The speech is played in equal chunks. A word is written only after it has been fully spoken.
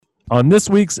On this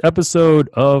week's episode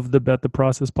of the Bet the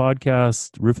Process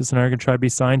podcast, Rufus and I are going to try to be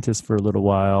scientists for a little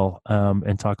while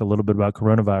and talk a little bit about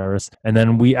coronavirus. And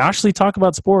then we actually talk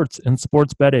about sports and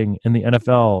sports betting in the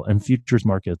NFL and futures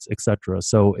markets, etc.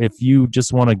 So if you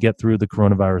just want to get through the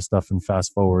coronavirus stuff and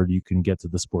fast forward, you can get to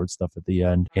the sports stuff at the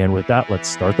end. And with that, let's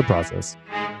start the process.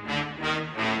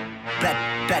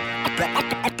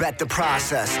 Bet the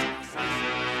process.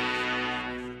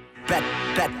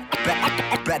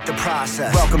 Bet the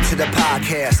process. Welcome to the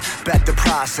podcast, Bet the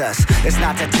Process. It's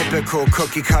not that typical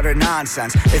cookie cutter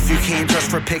nonsense. If you came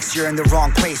just for picks, you're in the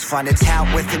wrong place. Find a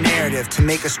tout with a narrative to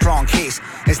make a strong case.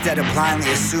 Instead of blindly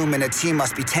assuming a team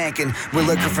must be tanking, we're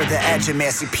looking for the edge in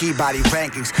Massey Peabody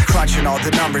rankings. Crunching all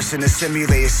the numbers in a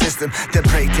simulated system that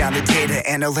break down the data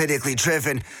analytically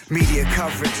driven. Media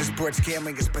coverage of sports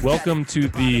gambling is pathetic. Welcome to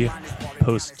the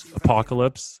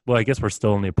post-apocalypse. Well, I guess we're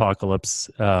still in the apocalypse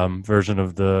version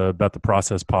of the Bet the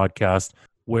Process podcast,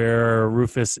 where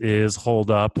Rufus is holed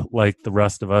up like the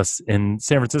rest of us. In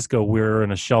San Francisco, we're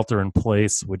in a shelter in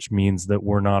place, which means that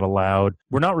we're not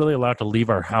really allowed to leave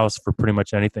our house for pretty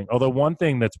much anything. Although one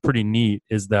thing that's pretty neat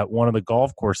is that one of the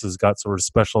golf courses got sort of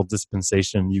special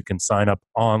dispensation. You can sign up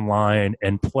online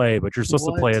and play, but you're supposed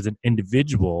to play as an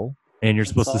individual, and you're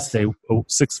supposed to stay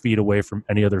 6 feet away from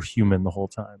any other human the whole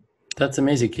time. That's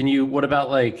amazing. What about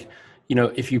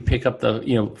if you pick up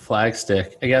the, flag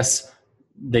stick, I guess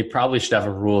they probably should have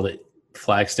a rule that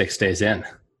flag stick stays in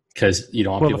because you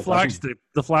don't want people.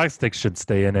 The flag stick should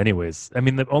stay in anyways. I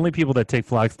mean, the only people that take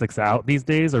flag sticks out these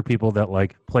days are people that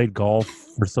played golf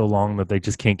for so long that they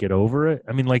just can't get over it.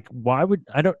 I mean, why would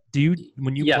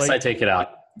when you Yes, play, I take it out.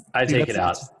 I take it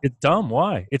out. It's dumb.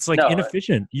 Why? It's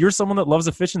inefficient. You're someone that loves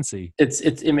efficiency.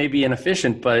 It may be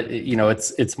inefficient, but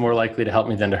it's more likely to help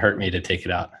me than to hurt me to take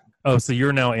it out. Oh, so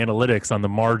you're now analytics on the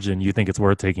margin. You think it's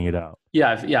worth taking it out?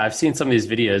 Yeah, I've seen some of these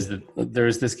videos. That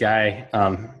there's this guy,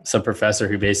 some professor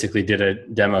who basically did a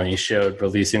demo, and he showed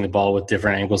releasing the ball with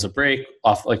different angles of break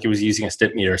off, like he was using a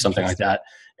stick meter or something like that,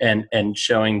 and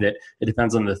showing that it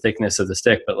depends on the thickness of the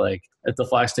stick. But if the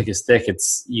flag stick is thick,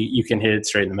 it's you can hit it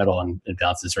straight in the middle and it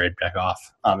bounces right back off.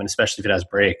 And especially if it has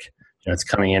break, it's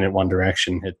coming in one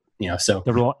direction. So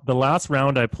the last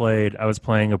round I played, I was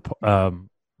playing a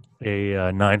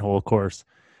 9-hole course,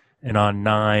 and on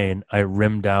 9 I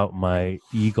rimmed out my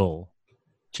eagle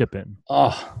chipping.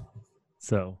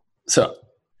 So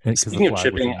speaking of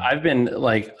chipping, I've been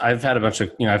I've had a bunch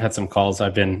of I've had some calls.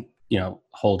 I've been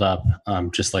holed up,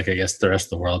 just like I guess the rest of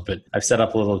the world. But I've set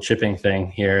up a little chipping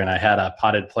thing here, and I had a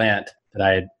potted plant that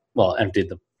I had emptied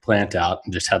the plant out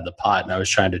and just had the pot, and I was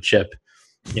trying to chip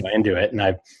into it, and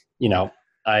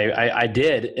I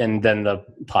did, and then the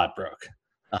pot broke.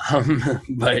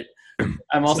 But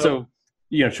I'm also,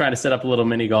 trying to set up a little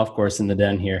mini golf course in the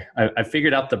den here. I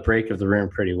figured out the break of the room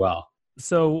pretty well.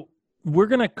 So we're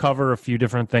going to cover a few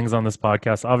different things on this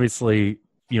podcast. Obviously,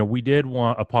 we did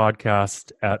want a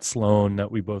podcast at Sloan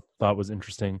that we both thought was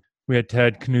interesting. We had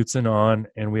Ted Knutson on,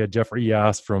 and we had Jeffrey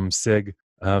Yass from SIG,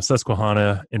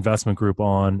 Susquehanna Investment Group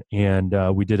on, and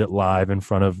we did it live in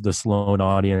front of the Sloan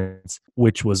audience,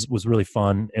 which was really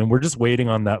fun. And we're just waiting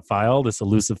on that file, this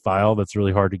elusive file that's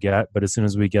really hard to get. But as soon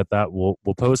as we get that, we'll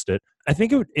post it. I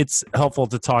think it's helpful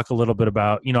to talk a little bit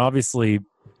about, obviously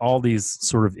all these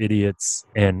sort of idiots,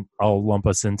 and I'll lump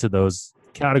us into those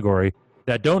category,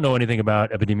 that don't know anything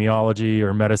about epidemiology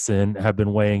or medicine have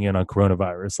been weighing in on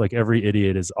coronavirus. Every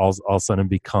idiot is all of a sudden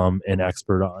become an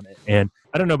expert on it. And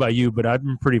I don't know about you, but I've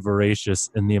been pretty voracious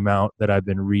in the amount that I've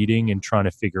been reading and trying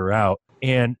to figure out.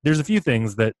 And there's a few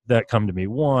things that come to me.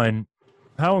 One,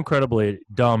 how incredibly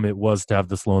dumb it was to have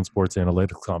the Sloan Sports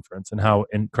Analytics Conference, and how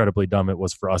incredibly dumb it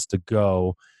was for us to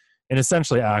go and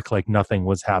essentially act like nothing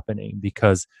was happening,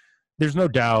 because there's no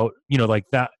doubt,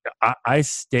 that I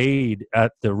stayed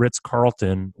at the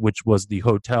Ritz-Carlton, which was the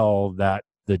hotel that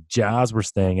the Jazz were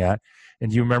staying at.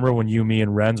 And do you remember when me,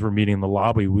 and Renz were meeting in the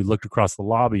lobby, we looked across the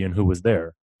lobby and who was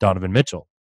there? Donovan Mitchell.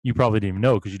 You probably didn't even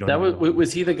know because you don't know.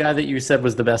 Was he the guy that you said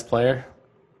was the best player?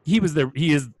 He was there.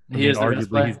 He is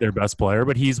arguably he's their best player,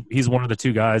 but he's one of the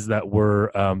two guys that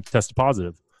were tested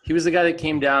positive. He was the guy that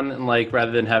came down and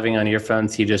rather than having on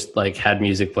earphones, he just had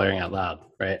music blaring out loud,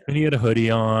 right? And he had a hoodie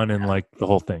on and the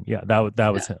whole thing. Yeah,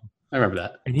 that was him. I remember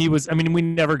that. And he was, we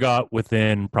never got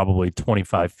within probably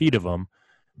 25 feet of him,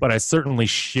 but I certainly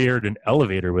shared an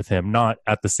elevator with him, not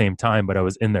at the same time, but I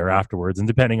was in there afterwards. And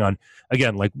depending on,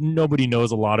 again, nobody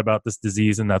knows a lot about this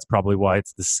disease, and that's probably why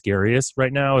it's the scariest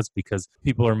right now, is because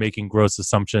people are making gross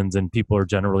assumptions, and people are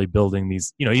generally building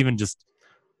these, even just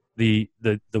the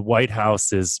White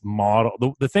House's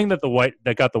model. The thing that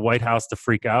got the White House to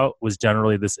freak out was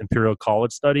generally this Imperial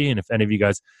College study. And if any of you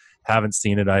guys haven't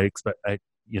seen it, I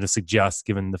suggest,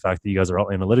 given the fact that you guys are all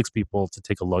analytics people, to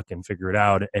take a look and figure it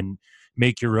out and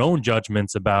make your own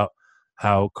judgments about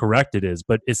how correct it is.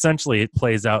 But essentially, it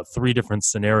plays out three different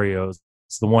scenarios.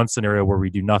 It's the one scenario where we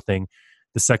do nothing,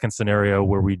 the second scenario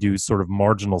where we do sort of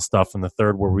marginal stuff, and the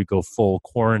third where we go full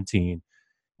quarantine.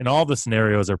 And all the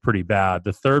scenarios are pretty bad.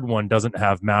 The third one doesn't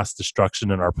have mass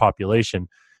destruction in our population,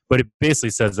 but it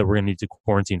basically says that we're going to need to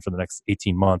quarantine for the next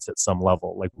 18 months at some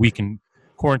level. Like, we can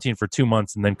quarantine for 2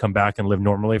 months and then come back and live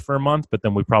normally for a month, but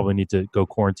then we probably need to go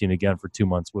quarantine again for 2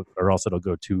 months, or else it'll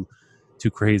go too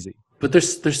crazy. But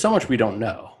there's so much we don't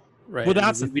know, right?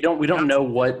 Well, we don't know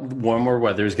what warmer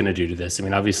weather is going to do to this. I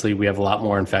mean, obviously, we have a lot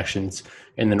more infections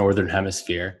in the northern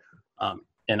hemisphere,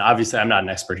 and obviously, I'm not an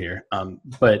expert here.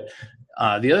 But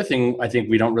the other thing I think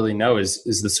we don't really know is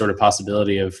the sort of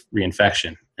possibility of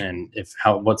reinfection, and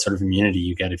what sort of immunity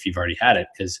you get if you've already had it.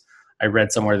 Because I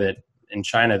read somewhere that in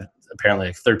China, apparently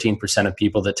like 13% of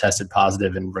people that tested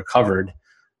positive and recovered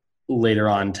later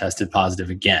on tested positive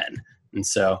again. And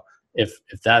so if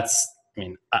that's, I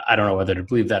mean, I don't know whether to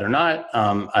believe that or not.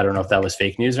 I don't know if that was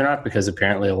fake news or not, because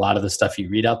apparently a lot of the stuff you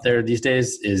read out there these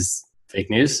days is fake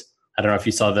news. I don't know if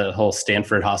you saw the whole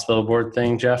Stanford Hospital Board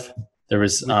thing, Jeff. There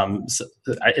was,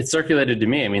 it circulated to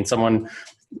me. I mean, someone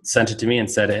sent it to me and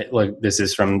said, hey, look, this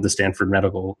is from the Stanford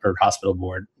Medical or Hospital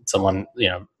Board. Someone,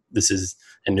 this is,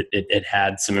 and it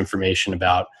had some information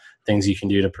about things you can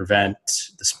do to prevent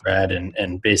the spread.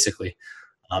 And basically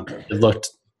it looked,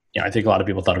 I think a lot of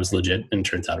people thought it was legit, and it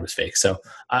turns out it was fake. So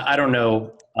I don't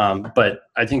know. But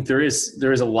I think there is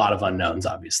a lot of unknowns,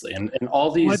 obviously. And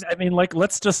all these, I mean, like,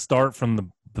 let's just start from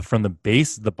the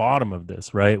base, the bottom of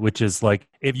this, right? Which is like,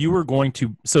 if you were going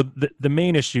to, so the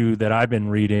main issue that I've been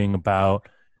reading about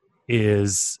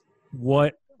is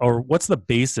what's the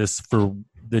basis for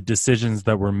the decisions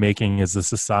that we're making as a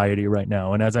society right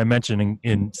now. And as I mentioned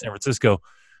in San Francisco,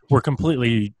 we're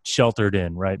completely sheltered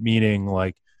in, right? Meaning,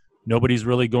 like, nobody's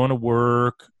really going to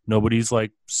work. Nobody's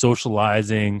like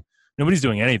socializing. Nobody's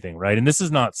doing anything, right? And this is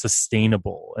not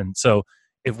sustainable. And so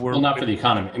if we're not for the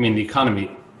economy. I mean, the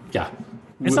economy, yeah.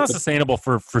 It's not sustainable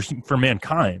for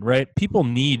mankind, right? People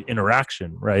need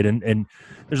interaction, right? And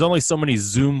there's only so many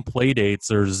Zoom play dates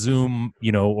or Zoom,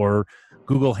 or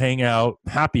Google Hangout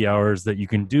happy hours that you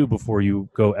can do before you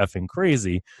go effing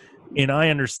crazy. And I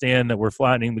understand that we're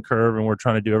flattening the curve and we're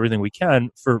trying to do everything we can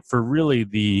for really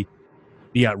the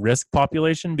at-risk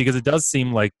population, because it does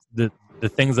seem like the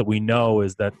things that we know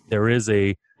is that there is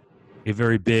a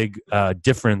very big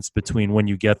difference between when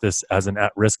you get this as an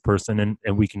at-risk person,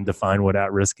 and we can define what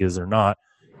at-risk is or not,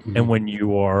 mm-hmm. and when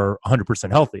you are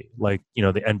 100% healthy. Like, the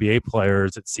NBA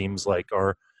players, it seems like,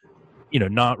 are,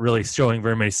 not really showing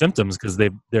very many symptoms because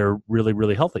they're really,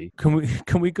 really healthy.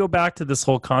 Can we go back to this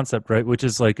whole concept, right? Which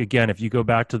is like, again, if you go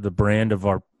back to the brand of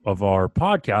our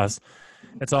podcast,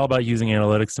 it's all about using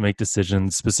analytics to make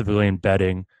decisions, specifically in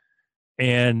betting.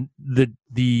 And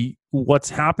the what's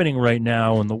happening right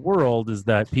now in the world is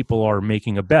that people are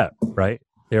making a bet, right?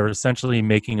 They're essentially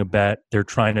making a bet. They're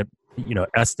trying to,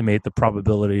 estimate the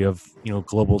probability of,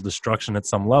 global destruction at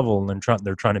some level, and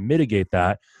they're trying to mitigate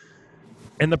that.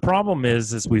 And the problem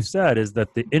is, as we've said, is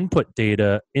that the input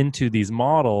data into these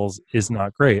models is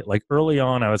not great. Like, early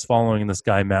on, I was following this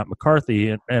guy, Matt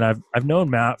McCarthy, and I've known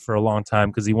Matt for a long time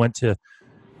because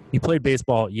he played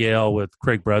baseball at Yale with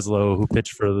Craig Breslow, who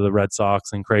pitched for the Red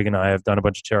Sox, and Craig and I have done a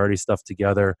bunch of charity stuff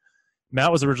together.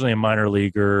 Matt was originally a minor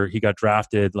leaguer. He got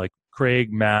drafted, like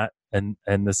Craig, Matt, and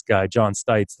this guy, John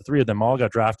Stites. The three of them all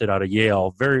got drafted out of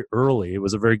Yale very early. It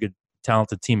was a very good,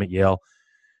 talented team at Yale.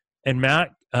 And Matt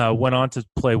went on to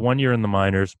play 1 year in the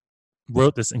minors,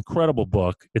 wrote this incredible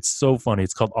book. It's so funny.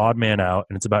 It's called Odd Man Out,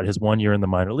 and it's about his 1 year in the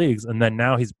minor leagues. And then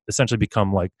now he's essentially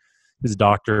become like his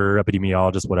doctor,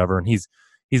 epidemiologist, whatever, and he's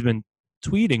been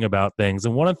tweeting about things.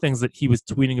 And one of the things that he was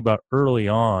tweeting about early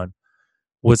on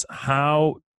was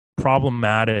how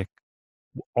problematic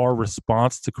our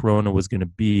response to Corona was going to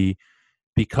be,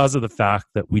 because of the fact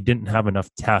that we didn't have enough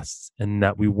tests and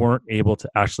that we weren't able to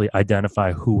actually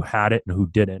identify who had it and who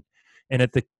didn't. And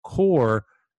at the core,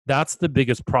 that's the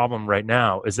biggest problem right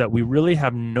now, is that we really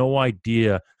have no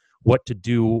idea what to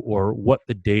do or what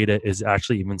the data is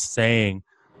actually even saying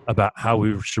about how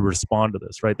we should respond to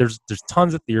this, right? There's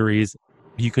tons of theories.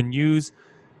 You can use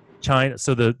China.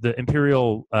 So the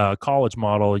Imperial College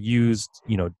model used,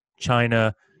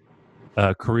 China,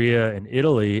 Korea, and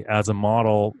Italy as a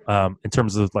model in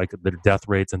terms of like the death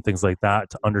rates and things like that,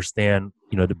 to understand,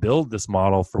 to build this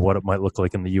model for what it might look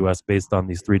like in the US based on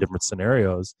these three different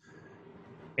scenarios.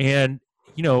 And,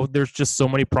 there's just so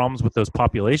many problems with those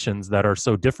populations that are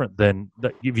so different than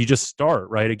that. If you just start,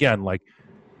 right? Again, like,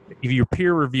 if you're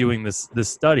peer reviewing this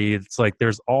study, it's like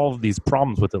there's all of these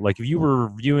problems with it. Like if you were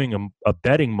reviewing a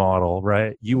betting model,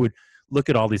 right, you would look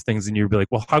at all these things and you'd be like,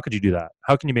 well, how could you do that?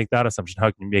 How can you make that assumption?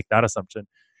 How can you make that assumption?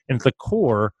 And at the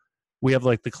core, we have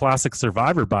like the classic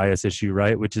survivor bias issue,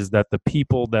 right? Which is that the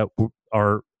people that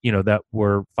are, that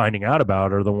we're finding out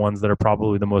about are the ones that are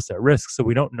probably the most at risk. So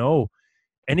we don't know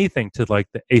anything to like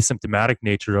the asymptomatic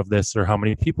nature of this or how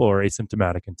many people are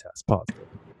asymptomatic and test positive.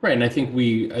 Right. And I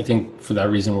think for that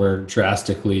reason, we're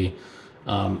drastically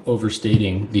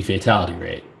overstating the fatality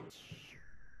rate.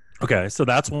 Okay. So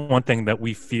that's one thing that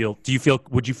we feel.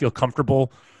 Would you feel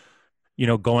comfortable,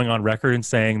 going on record and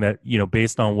saying that,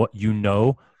 based on what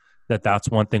that's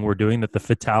one thing we're doing, that the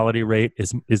fatality rate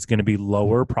is going to be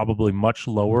lower, probably much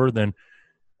lower than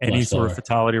any sort of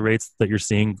fatality rates that you're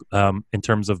seeing in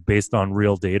terms of based on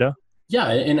real data? Yeah.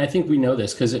 And I think we know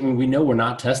this because we know we're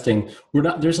not testing.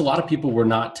 There's a lot of people we're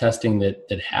not testing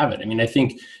that have it. I mean, I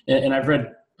think, and I've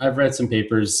read some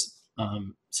papers,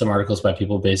 some articles by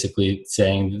people basically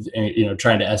saying,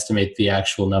 trying to estimate the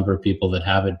actual number of people that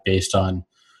have it based on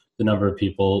the number of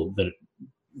people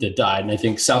that died. And I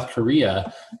think South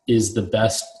Korea is the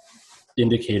best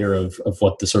indicator of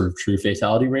what the sort of true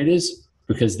fatality rate is,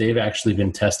 because they've actually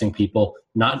been testing people,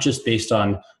 not just based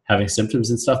on having symptoms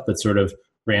and stuff, but sort of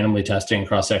randomly testing a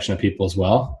cross-section of people as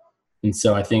well. And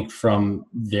so I think from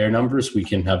their numbers, we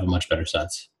can have a much better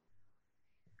sense.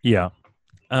 Yeah.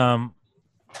 I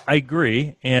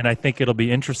agree. And I think it'll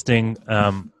be interesting.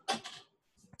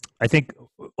 I think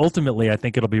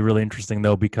it'll be really interesting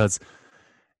though, because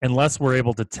unless we're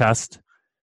able to test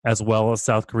as well as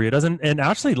South Korea doesn't, and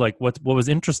actually like what was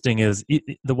interesting is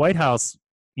the White House,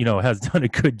 has done a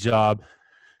good job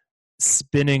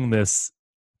spinning this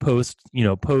post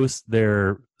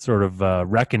their sort of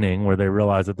reckoning where they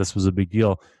realized that this was a big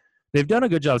deal. They've done a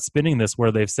good job spinning this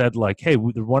where they've said like, hey,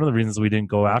 one of the reasons we didn't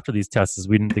go after these tests is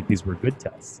we didn't think these were good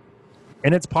tests.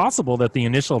 And it's possible that the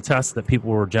initial tests that people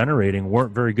were generating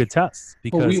weren't very good tests.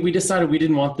 Because we decided we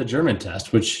didn't want the German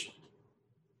test, which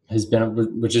has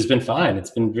been fine.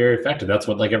 It's been very effective. That's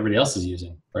what like everybody else is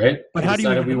using, right? But how do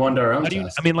you? We wanted our own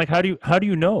test. I mean, like, how do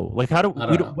you know? Like,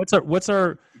 what's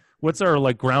our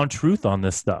like ground truth on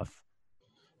this stuff?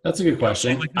 That's a good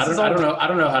question. Like, I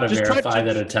don't know how to verify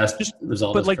that a test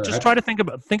result. But like, just try to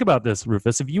think about this,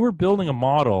 Rufus. If you were building a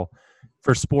model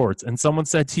for sports and someone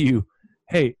said to you,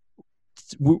 "Hey,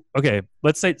 okay,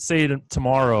 let's say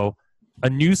tomorrow." A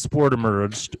new sport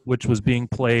emerged, which was being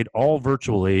played all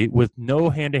virtually with no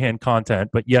hand-to-hand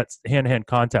content, but yet hand-to-hand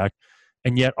contact.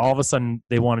 And yet all of a sudden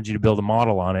they wanted you to build a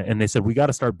model on it. And they said, we got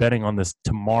to start betting on this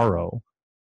tomorrow.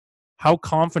 How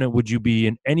confident would you be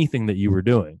in anything that you were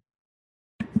doing?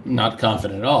 Not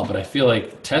confident at all, but I feel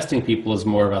like testing people is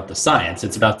more about the science.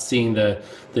 It's about seeing the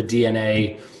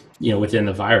DNA, within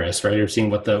the virus, right? You're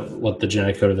seeing what the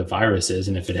genetic code of the virus is,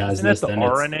 and if it has this, then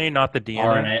RNA, it's not the DNA.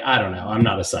 RNA. I don't know. I'm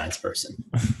not a science person.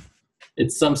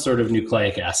 It's some sort of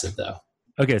nucleic acid, though.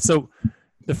 Okay, so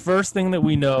the first thing that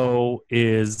we know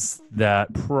is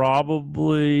that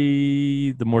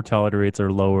probably the mortality rates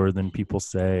are lower than people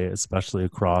say, especially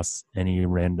across any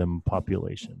random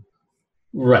population.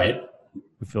 Right.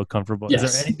 We feel comfortable. Yes.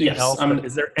 Is there anything else?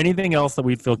 Is there anything else that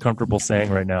we feel comfortable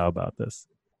saying right now about this?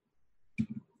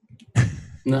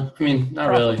 No, I mean, not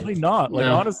Probably really. Probably not. Like,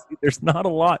 honestly, there's not a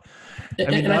lot.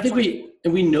 I think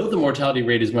we know the mortality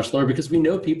rate is much lower because we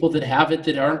know people that have it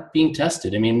that aren't being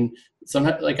tested. I mean,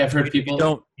 sometimes, like I've heard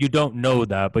people. You don't know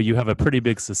that, but you have a pretty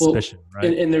big suspicion,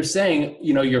 right? And they're saying,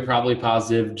 you're probably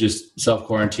positive, just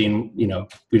self-quarantine. We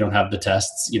don't have the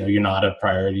tests. You're not a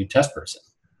priority test person.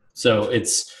 So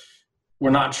we're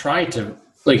not trying to,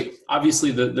 like, obviously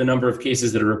the number of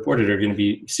cases that are reported are going to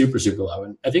be super, super low.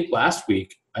 And I think last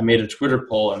week I made a Twitter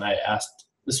poll and I asked,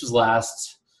 this was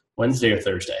last Wednesday or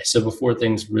Thursday. So before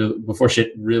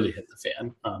shit really hit the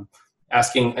fan,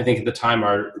 asking, I think at the time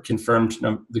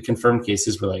the confirmed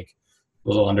cases were like a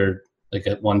little under like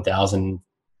at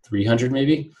 1,300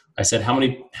 maybe. I said,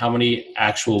 how many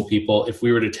actual people, if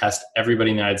we were to test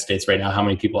everybody in the United States right now, how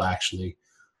many people actually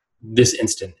this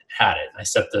instant had it? And I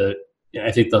set I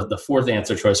think the fourth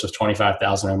answer choice was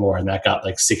 25,000 or more, and that got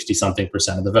like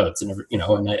 60-something% of the votes. And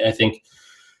and I think,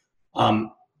 I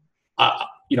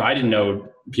didn't know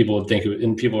people would think,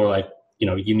 and people were like,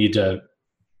 you need to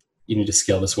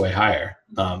scale this way higher,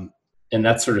 and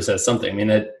that sort of says something. I mean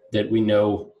that we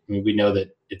know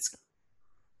that it's,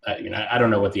 I don't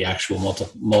know what the actual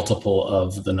multiple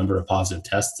of the number of positive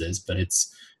tests is, but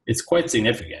it's quite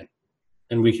significant.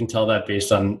 And we can tell that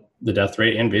based on the death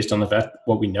rate and based on the fact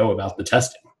what we know about the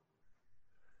testing.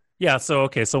 Yeah. So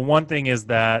one thing is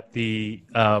that the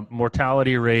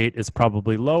mortality rate is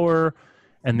probably lower,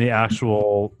 and the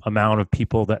actual amount of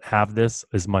people that have this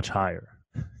is much higher.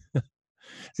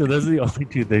 So those are the only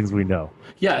two things we know.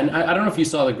 Yeah, and I don't know if you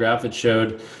saw the graph that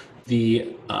showed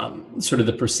the sort of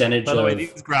the percentage. By the way,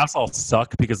 these graphs all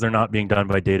suck because they're not being done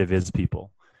by data viz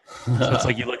people. So it's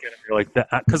like you look at it, you're like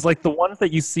that, because like the ones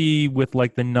that you see with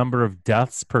like the number of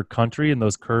deaths per country in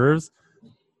those curves,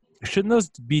 shouldn't those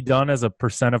be done as a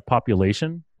percent of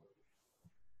population?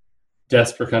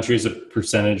 Deaths per country is a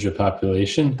percentage of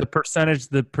population. The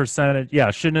percentage,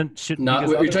 yeah, shouldn't not.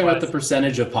 You're talking about the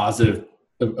percentage of positive.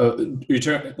 The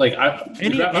graph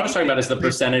I was talking about is the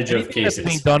percentage of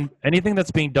cases. Anything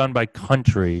that's being done by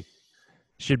country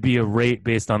should be a rate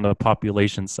based on the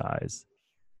population size.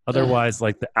 Otherwise,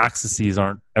 like the axes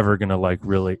aren't ever going to like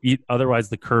really eat. Otherwise,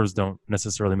 the curves don't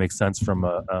necessarily make sense from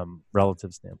a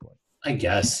relative standpoint. I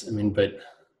guess. I mean, but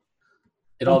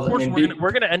it all. Of course,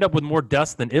 we're going to end up with more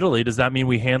deaths than Italy. Does that mean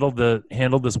we handled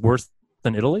this worse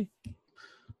than Italy?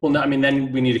 Well, no. I mean,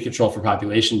 then we need to control for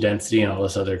population density and all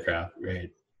this other crap, right?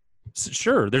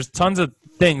 Sure, there's tons of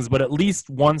things, but at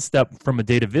least one step from a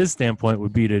data viz standpoint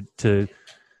would be to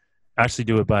actually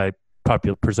do it by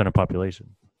percent of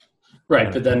population.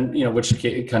 Right, but then which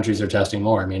countries are testing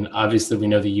more? I mean, obviously we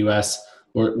know the U.S.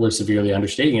 we're severely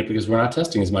understating it because we're not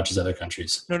testing as much as other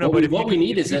countries. No, but what we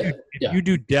need is if you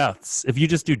do deaths. If you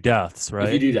just do deaths, right?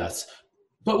 If you do deaths,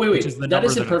 but wait, that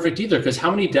isn't perfect either, because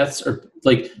how many deaths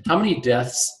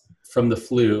from the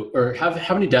flu, or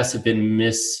how many deaths have been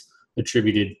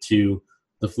misattributed to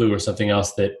the flu or something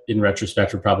else that in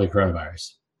retrospect were probably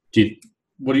coronavirus?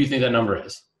 What do you think that number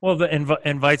is? Well,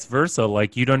 and vice versa.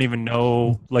 Like you don't even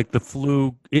know, like the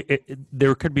flu,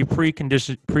 there could be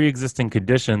pre-existing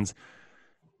conditions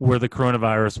where the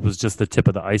coronavirus was just the tip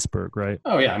of the iceberg, right?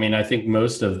 Oh yeah, I mean, I think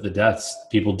most of the deaths,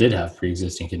 people did have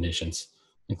pre-existing conditions,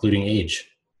 including age.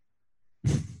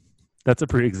 That's a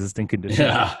pre-existing condition.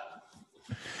 Yeah.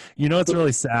 What's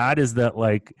really sad is that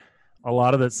like a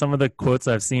lot of some of the quotes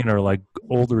I've seen are like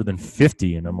older than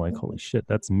 50, and I'm like, holy shit,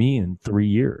 that's me in 3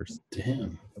 years.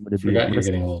 Damn, I forgot you're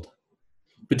getting old.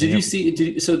 But did you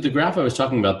see? So the graph I was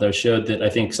talking about though showed that I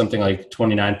think something like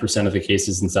 29% of the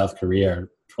cases in South Korea,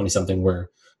 20-something,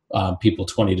 were people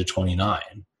 20 to 29,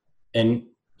 and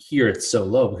here it's so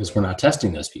low because we're not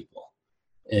testing those people,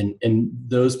 and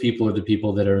those people are the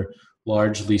people that are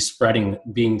largely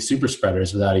being super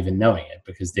spreaders without even knowing it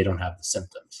because they don't have the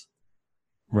symptoms.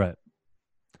 Right.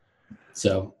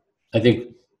 So I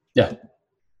think, yeah,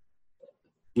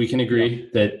 we can agree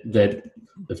that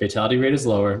the fatality rate is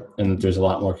lower and that there's a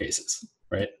lot more cases,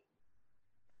 right?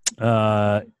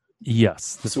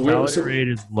 Yes. The fatality rate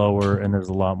is lower and there's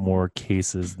a lot more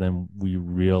cases than we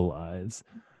realize.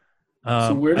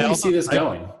 So where do you see this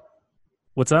going?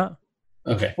 What's that?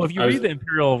 Okay. Well, if you read the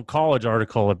Imperial College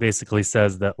article, it basically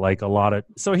says that like a lot of,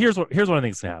 so here's what I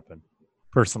think is going to happen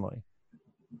personally.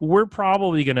 We're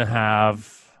probably going to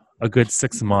have a good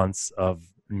 6 months of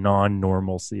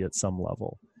non-normalcy at some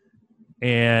level.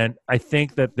 And I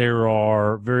think that there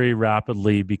are very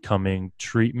rapidly becoming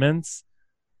treatments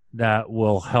that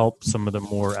will help some of the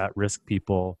more at-risk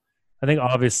people. I think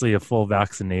obviously a full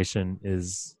vaccination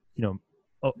is,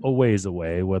 a ways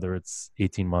away, whether it's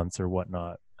 18 months or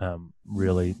whatnot.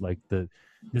 Really like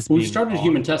we've started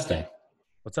human testing.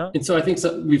 What's that? And so I think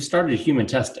we've started human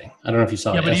testing. I don't know if you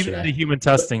saw that yesterday. Even the human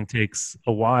testing takes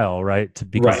a while, right?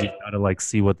 Because you've got to like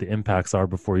see what the impacts are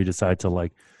before you decide to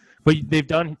like. But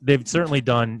they've certainly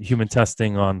done human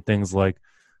testing on things like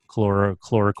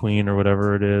chloroquine or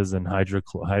whatever it is, and hydra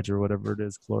whatever it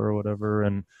is, chloro whatever.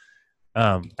 And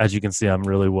as you can see, I'm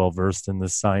really well versed in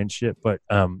this science shit. But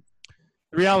the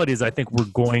reality is, I think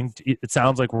it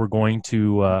sounds like we're going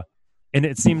to, and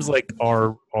it seems like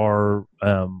our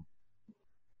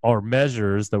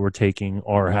measures that we're taking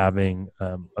are having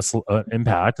an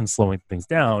impact and slowing things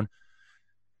down.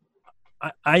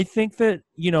 I think that,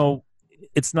 we're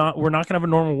not going to have a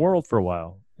normal world for a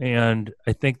while. And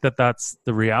I think that that's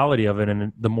the reality of it.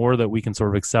 And the more that we can sort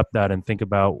of accept that and think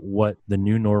about what the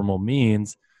new normal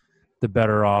means, the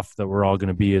better off that we're all going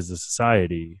to be as a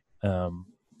society.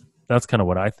 That's kind of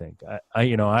what I think.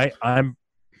 I'm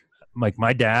like,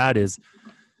 my dad is,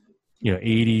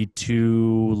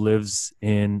 82, lives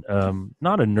in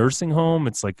not a nursing home.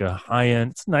 It's like a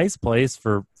high-end, it's a nice place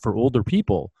for older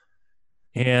people.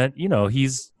 And,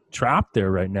 he's trapped there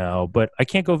right now, but I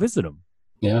can't go visit him.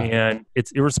 Yeah. And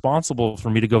it's irresponsible for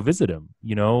me to go visit him,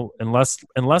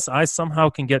 unless I somehow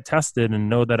can get tested and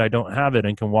know that I don't have it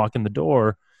and can walk in the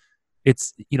door.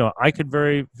 It's, I could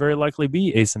very, very likely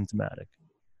be asymptomatic.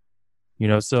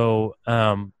 So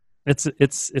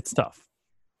it's tough.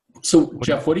 So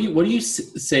Jeff, what do you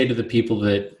say to the people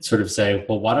that sort of say,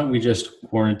 well, why don't we just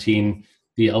quarantine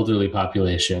the elderly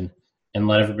population and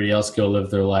let everybody else go live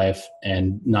their life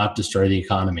and not destroy the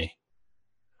economy?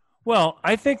 Well,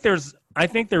 I think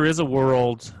there is a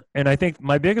world, and I think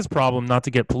my biggest problem, not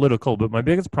to get political, but my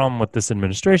biggest problem with this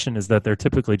administration is that they're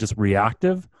typically just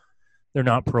reactive. They're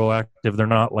not proactive. They're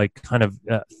not like kind of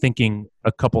thinking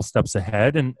a couple steps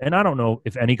ahead. And I don't know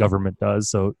if any government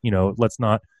does. So, let's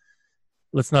not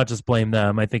just blame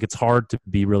them. I think it's hard to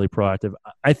be really proactive.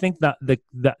 I think that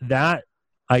that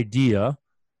idea,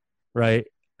 right?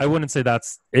 I wouldn't say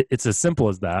it's as simple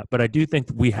as that, but I do think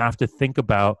we have to think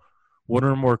about what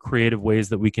are more creative ways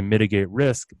that we can mitigate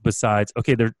risk besides,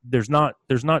 okay, there's not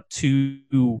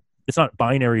two, it's not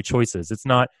binary choices. It's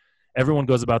not everyone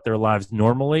goes about their lives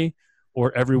normally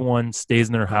or everyone stays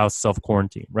in their house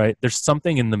self-quarantine, right? There's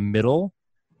something in the middle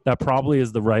that probably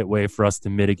is the right way for us to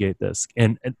mitigate this.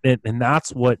 And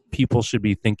that's what people should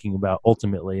be thinking about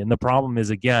ultimately. And the problem is,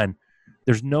 again,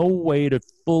 there's no way to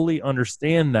fully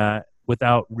understand that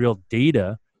without real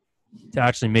data to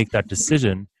actually make that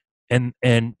decision. And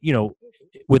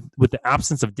with the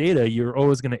absence of data, you're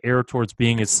always going to err towards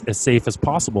being as safe as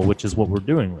possible, which is what we're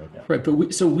doing right now. Right, but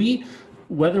we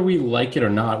whether we like it or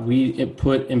not, we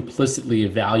put implicitly a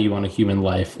value on a human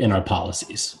life in our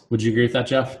policies. Would you agree with that,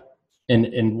 Jeff?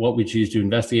 And what we choose to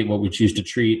investigate, what we choose to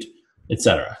treat, et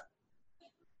cetera.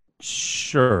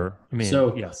 Sure.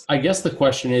 Yes. I guess the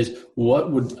question is,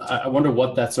 I wonder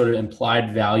what that sort of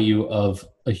implied value of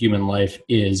a human life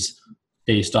is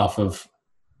based off of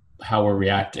how we're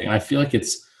reacting. And I feel like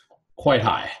it's quite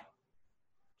high.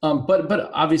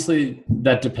 But obviously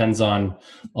that depends on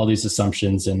all these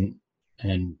assumptions and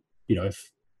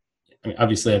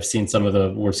obviously I've seen some of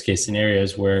the worst case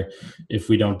scenarios where if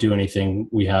we don't do anything,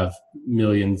 we have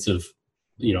millions of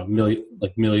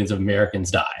millions of Americans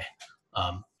die.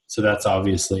 So that's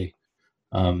obviously,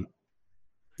 but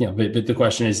the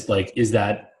question is like, is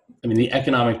that, the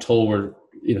economic toll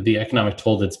the economic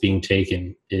toll that's being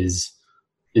taken is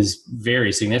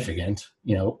very significant.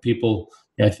 People,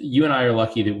 you and I are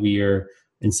lucky that we are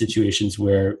in situations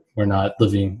where we're not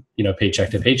living, paycheck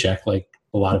to paycheck like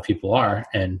a lot of people are,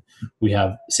 and we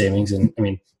have savings. And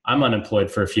I'm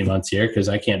unemployed for a few months here because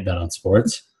I can't bet on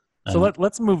sports. So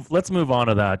let's move on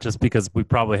to that, just because we've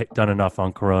probably done enough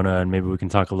on Corona, and maybe we can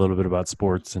talk a little bit about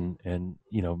sports and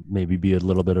maybe be a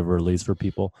little bit of a release for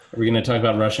people. Are we going to talk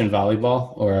about Russian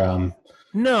volleyball or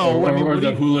no, or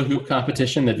the hula hoop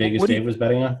competition that Vegas Dave was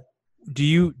betting on? Do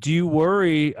you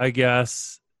worry, I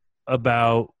guess,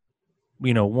 about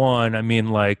one?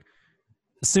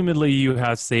 Assumedly you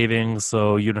have savings,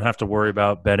 so you don't have to worry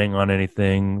about betting on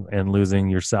anything and losing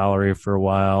your salary for a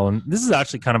while. And this is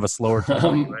actually kind of a slower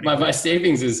time. My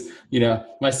savings is,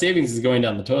 going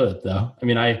down the toilet though.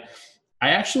 I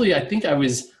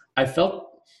felt,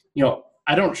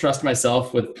 I don't trust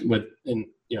myself in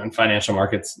financial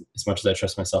markets as much as I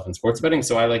trust myself in sports betting.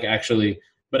 So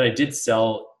but I did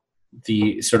sell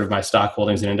the sort of my stock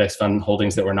holdings and index fund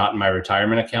holdings that were not in my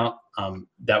retirement account.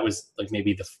 That was like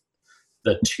maybe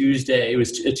the Tuesday, it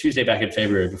was a Tuesday back in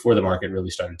February before the market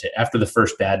really started after the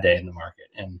first bad day in the market.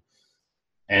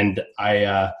 And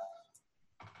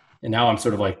now I'm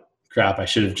sort of like, crap, I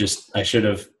should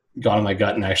have gone on my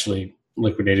gut and actually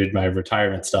liquidated my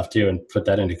retirement stuff too and put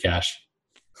that into cash.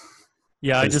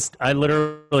 Yeah. I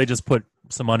literally just put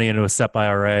some money into a SEP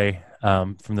IRA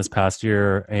from this past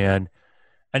year, and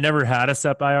I never had a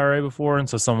SEP IRA before. And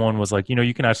so someone was like,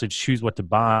 you can actually choose what to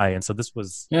buy. And so this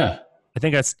was, I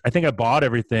think I bought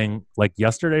everything like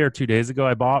yesterday or 2 days ago.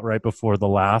 I bought right before the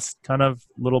last kind of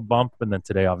little bump, and then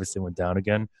today obviously went down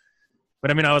again. But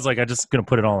I was like, I'm just going to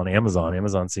put it all on Amazon.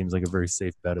 Amazon seems like a very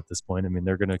safe bet at this point.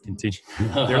 They're going to continue.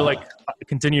 They're like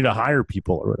continue to hire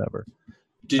people or whatever.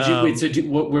 Did you wait? So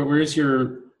where's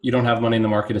your? You don't have money in the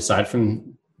market aside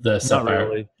from the SEP IRA?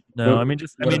 Really. No,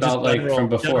 what about like general, from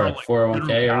before,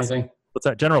 401k or anything? What's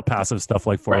that? General passive stuff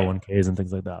like 401ks and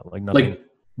things like that. Like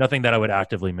nothing that I would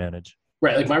actively manage.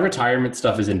 Right. Like my retirement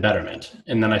stuff is in Betterment,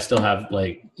 and then I still have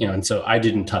and so I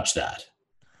didn't touch that,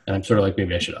 and I'm sort of like,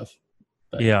 maybe I should have.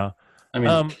 But, yeah.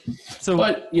 But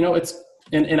it's,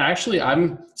 and I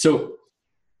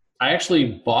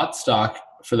actually bought stock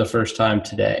for the first time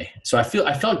today. So I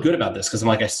felt good about this because I'm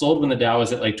like, I sold when the Dow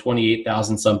was at like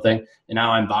 28,000 something, and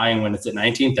now I'm buying when it's at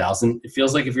 19,000. It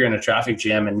feels like if you're in a traffic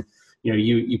jam and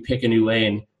you pick a new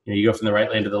lane, you go from the right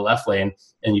lane to the left lane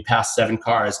and you pass 7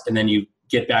 cars, and then you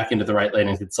get back into the right lane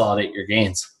and consolidate your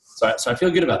gains. So I feel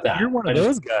good about that. You're one of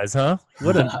those guys, huh?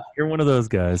 You're one of those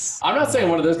guys. I'm not saying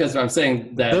one of those guys, but I'm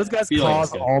saying that those guys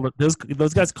cause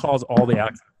those guys cause all the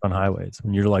accidents on highways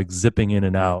when you're like zipping in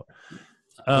and out.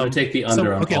 I'm gonna take the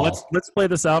under on all. Let's play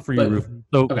this out for you,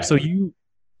 Rufus.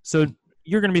 So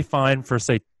you're gonna be fine for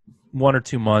say 1 or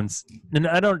 2 months, and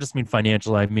I don't just mean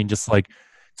financial, I mean just like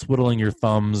twiddling your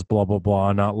thumbs, blah, blah,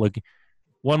 blah, not looking.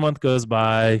 1 month goes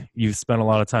by, you've spent a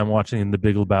lot of time watching The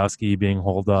Big Lebowski, being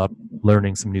holed up,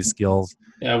 learning some new skills.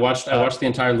 Yeah, I watched the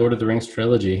entire Lord of the Rings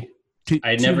trilogy.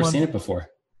 I had never seen it before.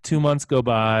 2 months go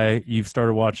by, you've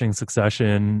started watching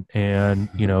Succession, and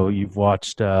you've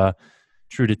watched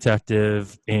True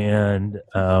Detective and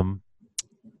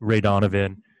Ray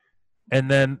Donovan. And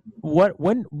then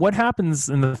what happens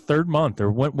in the third month,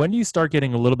 or when do you start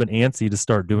getting a little bit antsy to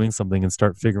start doing something and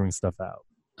start figuring stuff out?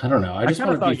 I don't know. I just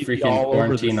want to be freaking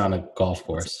quarantined on a golf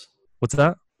course. What's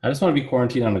that? I just want to be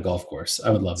quarantined on a golf course. I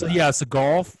would love that. Yeah, so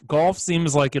golf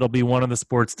seems like it'll be one of the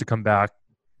sports to come back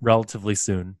relatively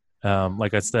soon.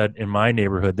 Like I said, in my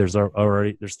neighborhood, there's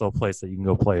still a place that you can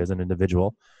go play as an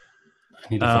individual. I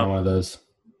need to find one of those.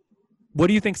 What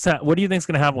do you think's going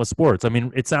to happen with sports? I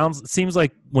mean, it seems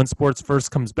like when sports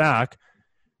first comes back,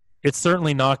 it's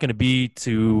certainly not going to be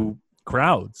to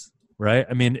crowds, right?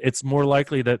 I mean, it's more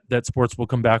likely that sports will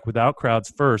come back without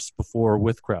crowds first before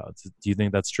with crowds. Do you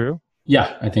think that's true?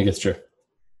 Yeah, I think it's true.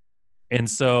 And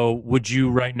so would you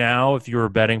right now, if you're a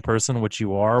betting person, which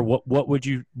you are, what would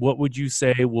you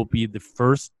say will be the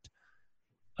first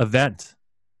event,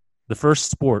 the first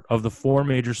sport of the 4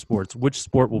 major sports? Which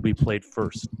sport will be played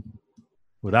first?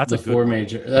 Well, that's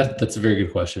that's a very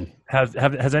good question.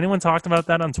 Has anyone talked about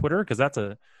that on Twitter? Because that's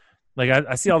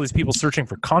I see all these people searching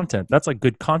for content. That's like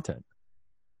good content.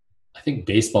 I think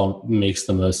baseball makes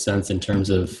the most sense in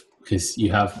terms of, because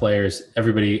you have players,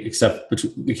 everybody except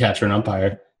the catcher and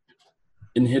umpire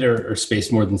and hitter are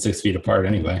spaced more than 6 feet apart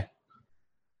anyway.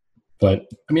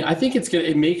 But I mean, I think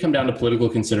it may come down to political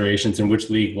considerations in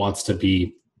which league wants to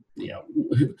be,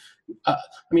 I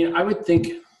mean, I would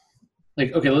think,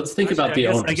 like, okay, let's think about the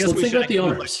owners. Let's think about the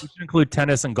owners. We should include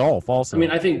tennis and golf also. I mean,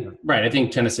 I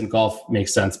think tennis and golf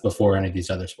makes sense before any of these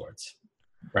other sports,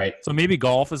 right? So maybe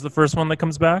golf is the first one that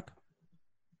comes back?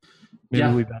 Maybe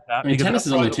we bet that. I mean, tennis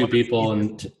is only 2 people,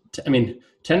 and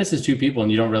tennis is 2 people,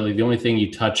 and you don't really, the only thing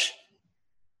you touch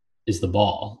is the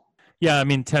ball. Yeah, I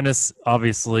mean, tennis,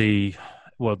 obviously,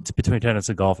 well, between tennis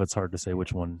and golf, it's hard to say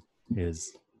which one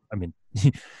is. I mean,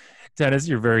 tennis,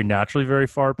 you're very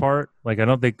far apart. Like,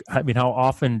 how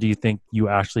often do you think you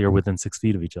actually are within 6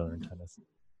 feet of each other in tennis?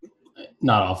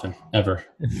 Not often, ever.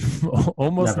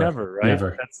 Almost never, right?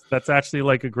 Never. That's actually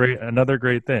like another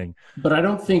great thing. But I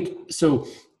don't think so.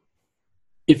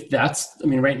 If that's, I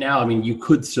mean, right now, I mean, you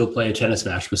could still play a tennis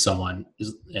match with someone,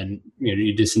 and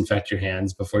you disinfect your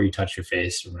hands before you touch your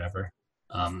face or whatever,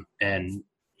 and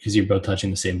because you're both touching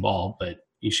the same ball, but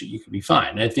you could be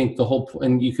fine. I think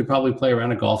and you could probably play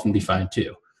around a golf and be fine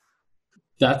too.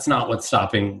 That's not what's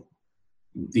stopping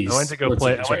these. I went to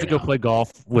go play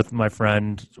golf with one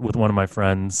of my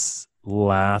friends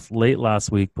late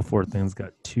last week before things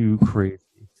got too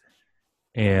crazy,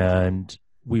 and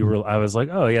I was like,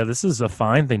 oh yeah, this is a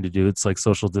fine thing to do. It's like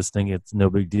social distancing. It's no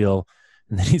big deal.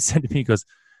 And then he said to me, he goes,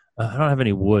 I don't have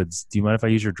any woods. Do you mind if I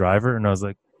use your driver? And I was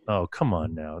like, oh, come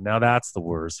on now. Now that's the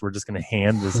worst. We're just going to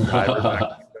hand this driver back to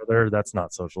each other. That's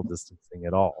not social distancing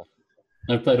at all.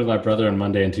 I played with my brother on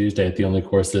Monday and Tuesday at the only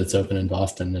course that's open in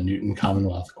Boston, the Newton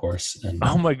Commonwealth course. And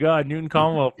oh my God, Newton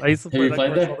Commonwealth. I used to play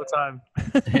that course all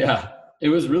the time. Yeah. It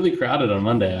was really crowded on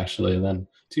Monday, actually. And then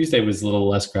Tuesday was a little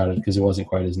less crowded because it wasn't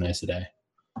quite as nice a day.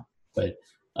 But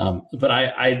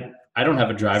I don't have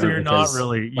a driver. So you're not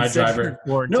really. My driver.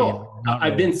 No,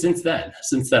 I've been since then.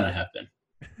 Since then, I have been.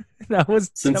 That was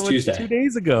Tuesday. 2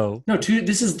 days ago. No,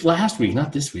 this is last week,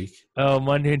 not this week. Oh,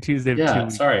 Monday and Tuesday. Yeah,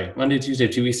 sorry, Monday, Tuesday,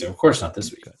 2 weeks ago. Of course, not this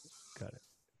week.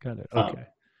 Got it. Okay.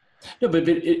 No, but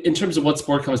in terms of what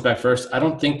sport comes back first, I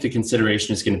don't think the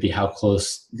consideration is going to be how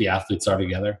close the athletes are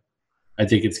together. I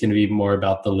think it's going to be more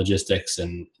about the logistics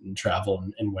and travel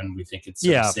and when we think it's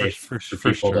safe for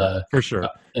people to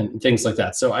and things like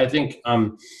that. So I think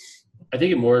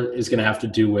it more is going to have to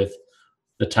do with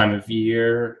the time of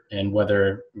year and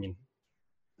whether, I mean,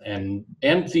 and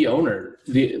the owner,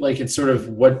 it's sort of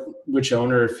which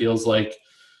owner feels like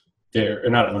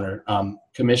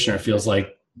commissioner feels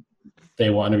like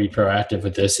they want to be proactive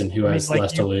with this and who has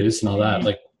less to lose and all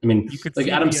that.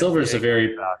 Adam Silver is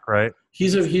right.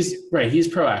 He's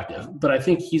proactive, but I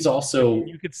think he's also.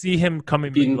 You could see him coming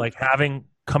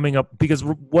up because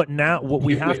what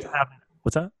we have to have.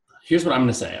 What's that? Here's what I'm going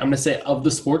to say. I'm going to say of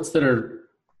the sports that are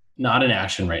not in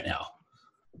action right now.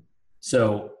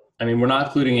 So, I mean, we're not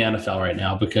including the NFL right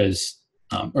now because,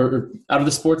 or out of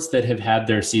the sports that have had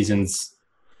their seasons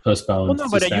postponed,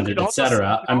 suspended,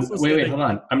 etc. Wait, hold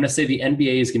on. I'm going to say the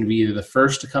NBA is going to be either the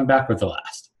first to come back or the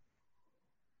last.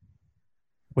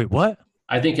 Wait, what?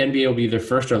 I think NBA will be either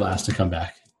first or last to come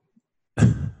back.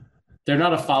 they're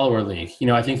not a follower league.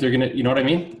 I think they're gonna. You know what I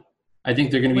mean? I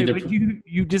think they're gonna be the.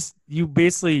 You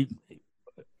basically.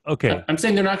 Okay. I'm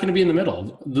saying they're not going to be in the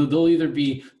middle. They'll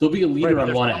be a leader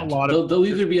on one end. They'll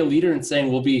either be a leader and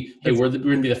saying we're going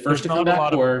to be the first to come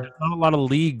back, or not a lot of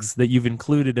leagues that you've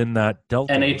included in that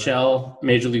delta. NHL, right?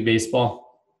 Major League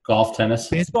Baseball, golf, tennis.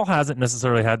 Baseball hasn't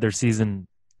necessarily had their season.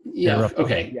 Yeah.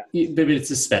 Okay. Yeah. Maybe it's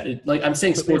suspended. Like I'm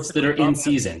saying, sports that are in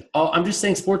season. I'm just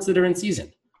saying sports that are in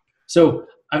season. So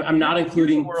I'm not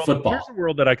including football. Here's a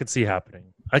world that I could see happening.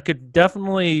 I could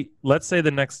definitely, let's say the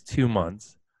next 2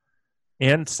 months.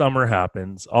 And summer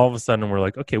happens. All of a sudden, we're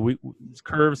like, okay,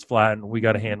 curves flatten. We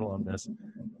got a handle on this.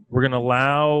 We're going to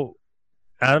allow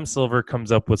Adam Silver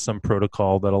comes up with some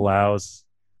protocol that allows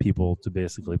people to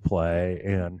basically play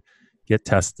and get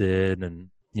tested and,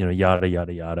 yada,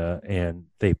 yada, yada. And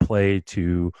they play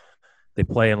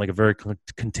in like a very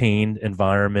contained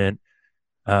environment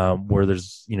where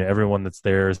there's, everyone that's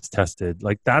there is tested.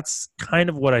 Like that's kind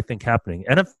of what I think happening.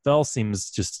 NFL seems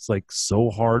just like so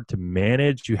hard to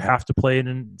manage. You have to play it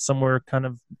in somewhere kind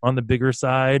of on the bigger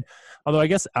side. Although I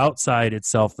guess outside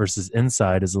itself versus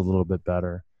inside is a little bit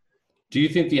better. Do you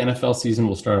think the NFL season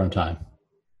will start on time?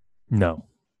 No.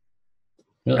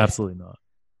 Really? Absolutely not.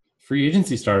 Free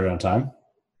agency started on time.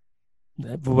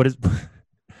 What is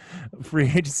free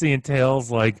agency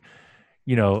entails like,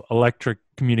 electric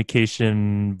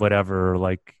communication, whatever.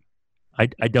 Like, I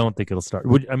don't think it'll start.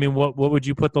 What would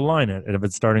you put the line at if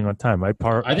it's starting on time? I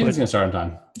think it's going to start on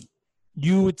time.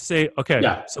 You would say, okay,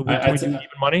 yeah. So can we do even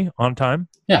money on time?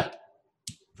 Yeah.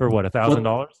 For what,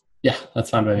 $1,000? Yeah, that's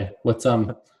fine by me. What's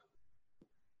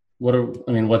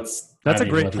that's a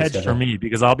great hedge for me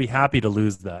because I'll be happy to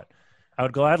lose that. I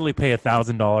would gladly pay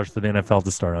 $1,000 for the NFL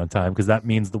to start on time because that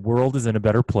means the world is in a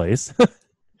better place.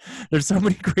 There's so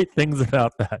many great things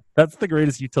about that. That's the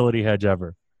greatest utility hedge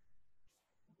ever.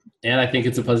 And I think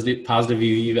it's a positive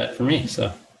view bet for me.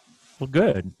 So, well,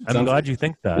 good. I'm glad you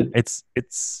think that.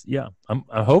 It's yeah.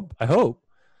 I hope.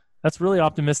 That's really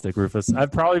optimistic, Rufus.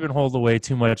 I've probably been holed away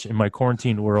too much in my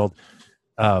quarantine world,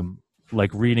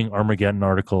 like reading Armageddon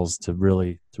articles to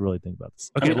really think about this.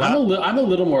 Okay, I'm a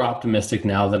little more optimistic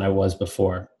now than I was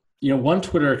before. One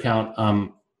Twitter account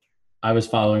I was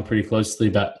following pretty closely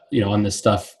about, on this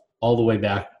stuff all the way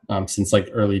back since like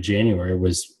early January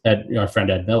was our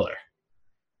friend Ed Miller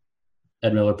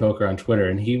Poker on Twitter.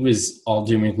 And he was all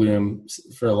doom and gloom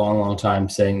for a long, long time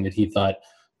saying that he thought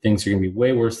things are going to be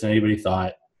way worse than anybody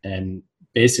thought and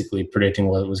basically predicting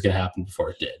what was going to happen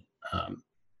before it did.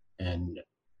 And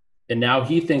now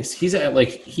he thinks he's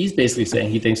basically saying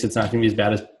he thinks it's not going to be as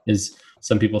bad as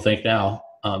some people think now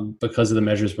because of the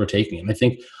measures we're taking. And I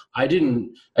think I don't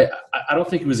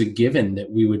think it was a given that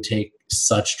we would take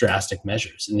such drastic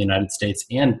measures in the United States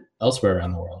and elsewhere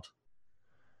around the world.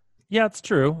 Yeah, it's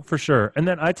true for sure. And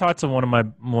then I talked to one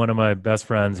of my best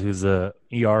friends who's a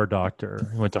ER doctor.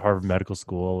 He went to Harvard Medical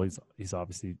School. He's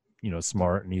obviously,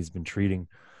 smart, and he's been treating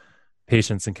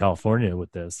patients in California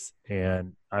with this.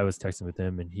 And I was texting with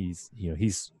him, and he's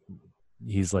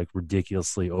like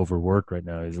ridiculously overworked right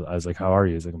now. I was like, "How are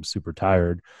you?" He's like, "I'm super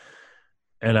tired."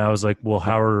 And I was like, "Well,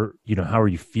 how are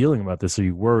you feeling about this? Are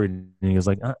you worried?" And he was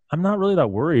like, "I'm not really that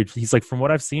worried." He's like, "From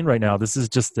what I've seen right now, this is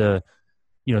just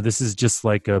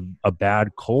like a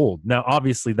bad cold." Now,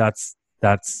 obviously that's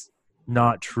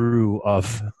not true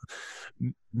of,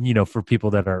 for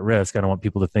people that are at risk. I don't want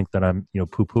people to think that I'm,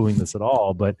 poo-pooing this at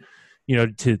all, but,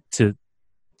 to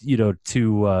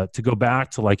go back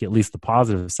to like at least the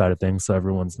positive side of things, so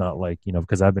everyone's not like,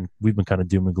 because we've been kind of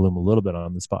doom and gloom a little bit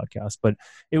on this podcast. But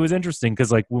it was interesting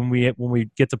because like when we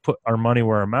get to put our money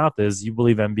where our mouth is, you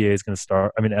believe NFL is going to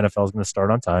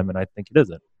start on time, and I think it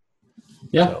isn't.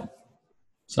 Yeah,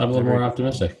 so I'm a little more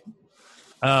optimistic.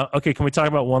 Okay, can we talk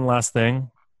about one last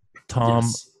thing? Tom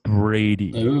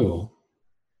Brady. Ooh.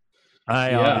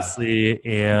 I obviously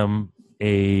am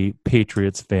a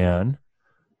Patriots fan.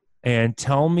 And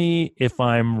tell me if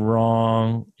I'm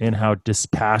wrong in how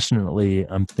dispassionately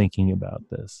I'm thinking about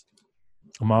this.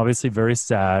 I'm obviously very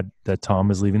sad that Tom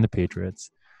is leaving the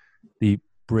Patriots. The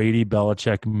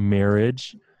Brady-Belichick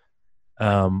marriage,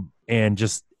 and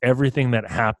just everything that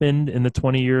happened in the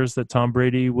 20 years that Tom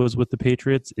Brady was with the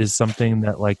Patriots is something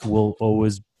that like will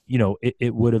always,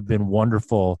 it would have been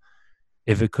wonderful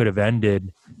if it could have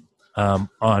ended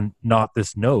on not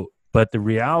this note. But the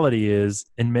reality is,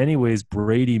 in many ways,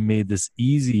 Brady made this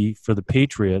easy for the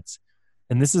Patriots.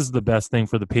 And this is the best thing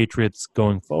for the Patriots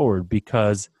going forward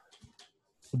because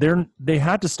they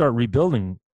had to start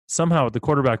rebuilding somehow at the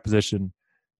quarterback position.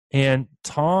 And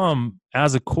Tom,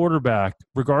 as a quarterback,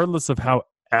 regardless of how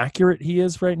accurate he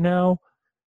is right now,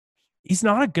 he's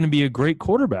not going to be a great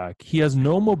quarterback. He has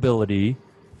no mobility.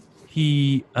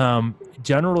 He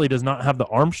generally does not have the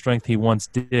arm strength he once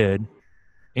did.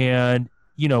 And,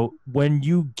 you know, when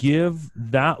you give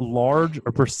that large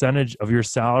a percentage of your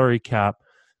salary cap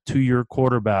to your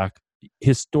quarterback,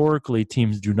 historically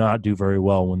teams do not do very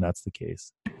well when that's the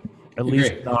case. At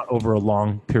least not over a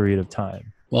long period of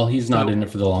time. Well, he's not in it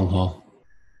for the long haul.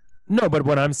 No, but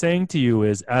what I'm saying to you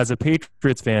is, as a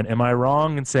Patriots fan, am I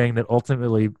wrong in saying that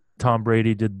ultimately Tom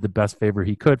Brady did the best favor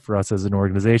he could for us as an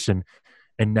organization,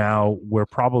 and now we're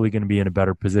probably going to be in a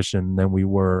better position than we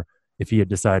were if he had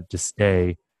decided to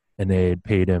stay and they had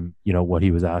paid him, you know, what he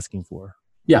was asking for?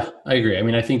 Yeah, I agree. I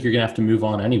mean, I think you're going to have to move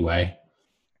on anyway.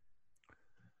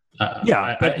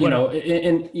 You know,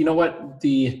 and you know what,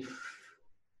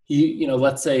 you know,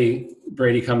 let's say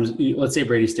Brady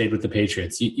stayed with the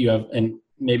Patriots. You have, and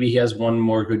maybe he has one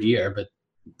more good year, but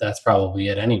that's probably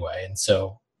it anyway. And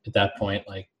so at that point,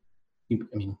 like, I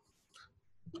mean,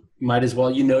 might as well,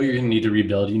 you know, you're going to need to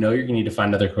rebuild. You know, you're going to need to find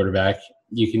another quarterback.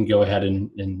 You can go ahead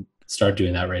and start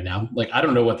doing that right now. Like, I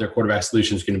don't know what their quarterback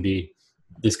solution is going to be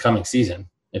this coming season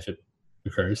if it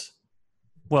occurs.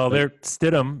 Well,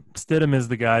 Stidham is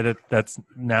the guy that's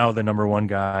now the number one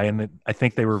guy, and I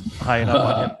think they were high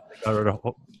enough on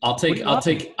him. I'll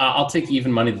take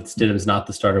even money that Stidham's not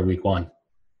the starter week 1.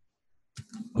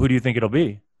 Who do you think it'll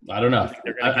be? I don't know.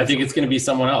 I think it's going to be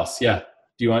someone else. Yeah.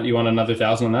 Do you want another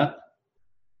 1,000 on that?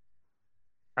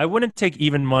 I wouldn't take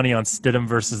even money on Stidham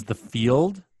versus the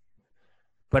field,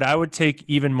 but I would take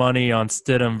even money on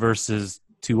Stidham versus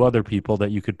 2 other people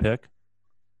that you could pick.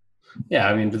 Yeah,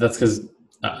 I mean, but that's because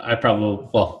I probably,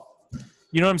 well,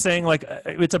 you know what I'm saying? Like,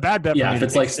 it's a bad bet. Yeah, if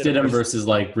it's like Stidham versus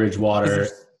like Bridgewater,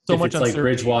 so much it's like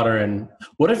Bridgewater, and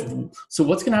what's going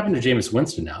to happen to Jameis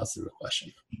Winston now? Is the real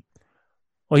question.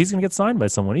 Well, he's going to get signed by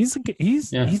someone. He's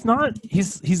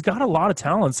got a lot of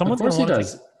talent. Someone's going to want to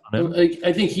take him.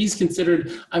 I think he's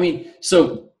considered. I mean,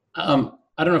 so I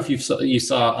don't know if you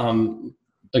saw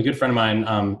a good friend of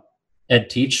mine, Ed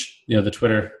Teach, you know, the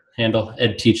Twitter handle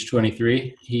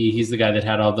EdTeach23. He's the guy that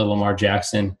had all the Lamar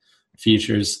Jackson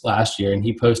features last year, and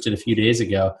he posted a few days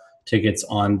ago tickets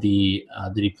on the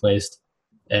that he placed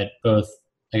at both,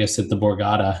 I guess, at the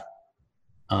Borgata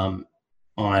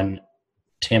on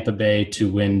Tampa Bay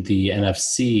to win the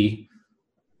NFC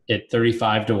at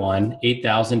 35-1,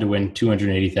 8,000 to win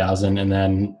 280,000, and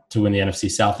then to win the NFC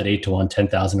South at 8-1,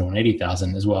 10,000 to win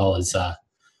 80,000, as well as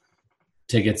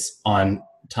tickets on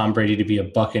Tom Brady to be a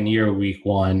Buccaneer week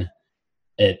 1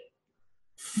 at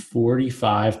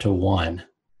 45-1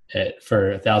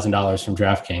 for $1,000 from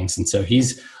DraftKings. And so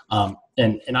he's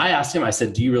and I asked him, I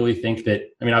said, do you really think that,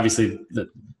 I mean, obviously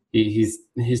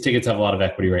his tickets have a lot of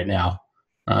equity right now.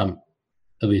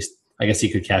 At least I guess he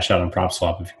could cash out on prop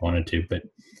swap if he wanted to, but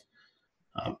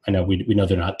I know we know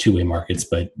they're not two-way markets,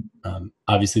 but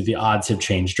obviously the odds have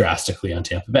changed drastically on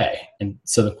Tampa Bay. And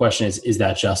so the question is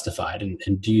that justified?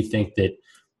 And do you think that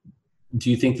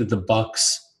the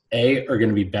Bucs, A, are going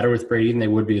to be better with Brady than they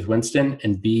would be with Winston,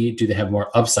 and B, do they have more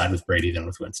upside with Brady than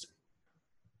with Winston?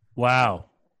 Wow.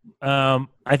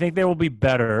 I think they will be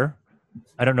better.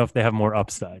 I don't know if they have more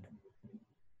upside.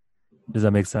 Does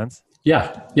that make sense?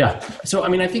 Yeah. So, I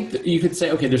mean, I think that you could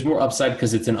say, okay, there's more upside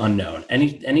because it's an unknown.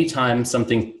 Anytime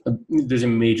there's a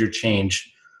major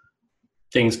change,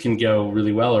 things can go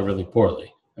really well or really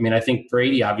poorly. I mean, I think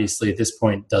Brady, obviously, at this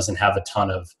point, doesn't have a ton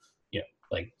of,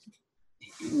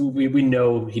 we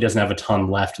know he doesn't have a ton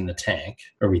left in the tank,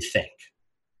 or we think.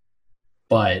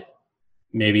 But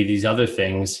maybe these other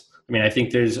things, I mean, I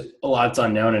think there's a lot that's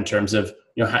unknown in terms of,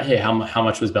 hey, how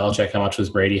much was Belichick? How much was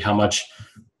Brady? How much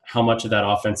of that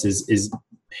offense is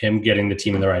him getting the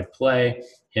team in the right play,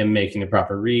 him making the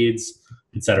proper reads,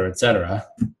 et cetera, et cetera.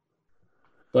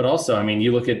 But also, I mean,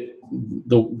 you look at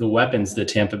the weapons that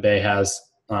Tampa Bay has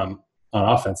on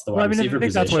offense, the wide receiver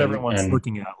position. That's what everyone's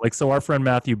looking at. Like, so our friend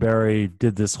Matthew Berry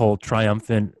did this whole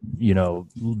triumphant,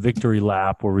 victory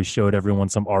lap where we showed everyone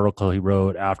some article he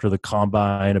wrote after the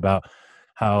combine about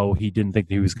how he didn't think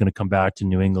that he was going to come back to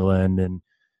New England, and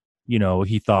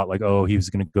he thought like, oh, he was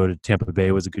going to go to Tampa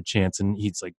Bay was a good chance. And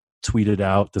he's like tweeted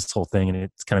out this whole thing, and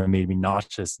it's kind of made me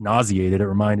nauseated. It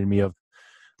reminded me of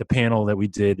the panel that we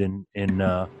did in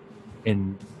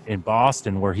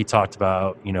Boston, where he talked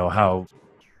about, how,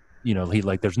 he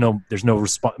like, there's no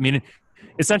response. I mean,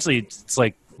 essentially it's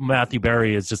like Matthew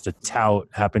Berry is just a tout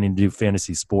happening to do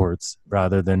fantasy sports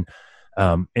rather than,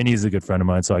 and he's a good friend of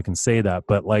mine, so I can say that.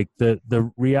 But like the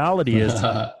reality is,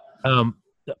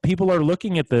 people are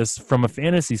looking at this from a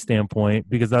fantasy standpoint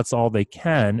because that's all they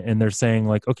can, and they're saying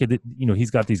like, okay,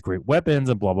 he's got these great weapons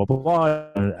and blah blah blah blah,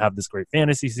 and have this great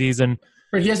fantasy season.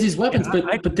 Right, he has these weapons,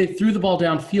 but they threw the ball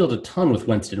downfield a ton with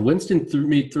Winston. Winston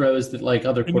made throws that like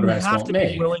other quarterbacks won't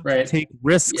make. Right, to take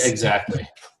risks, exactly,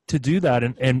 to do that.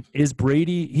 And is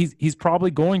Brady? He's probably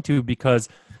going to, because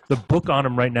the book on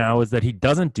him right now is that he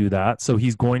doesn't do that, so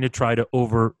he's going to try to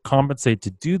overcompensate to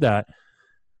do that.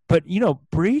 But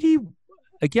Brady.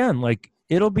 Again, like,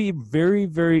 it'll be very,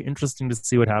 very interesting to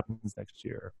see what happens next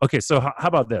year. Okay, so how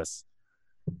about this?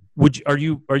 Are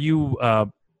you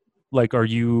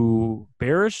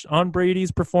bearish on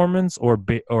Brady's performance or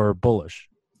bullish?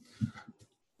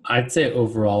 I'd say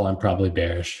overall, I'm probably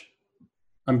bearish.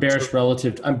 I'm bearish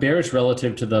relative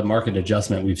to the market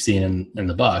adjustment we've seen in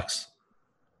the Bucs.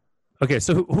 Okay,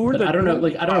 so who are I don't know.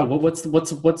 Like, I don't know what's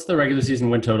the regular season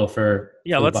win total for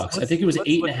the Bucs. I think it was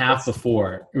 8.5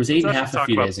 before. It was 8.5 a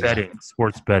few days ago.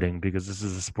 Sports betting, because this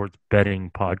is a sports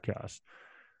betting podcast.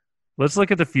 Let's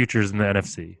look at the futures in the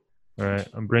NFC. All right,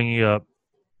 I'm bringing up.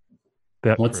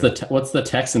 What's the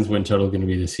Texans win total going to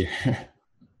be this year?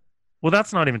 Well,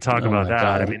 that's not even talking about that.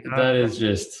 God. I mean, that is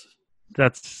just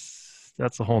that's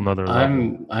a whole nother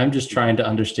level. I'm just trying to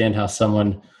understand how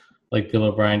someone like Bill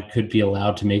O'Brien could be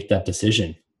allowed to make that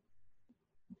decision.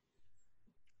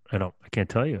 I can't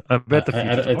tell you. I bet the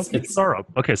futures are up.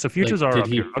 Okay, so futures are up.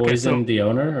 Did he poison the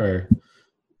owner, or?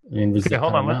 I mean,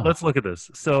 hold on. Let's look at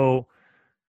this. So,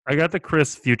 I got the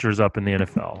Chris futures up in the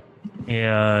NFL,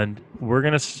 and we're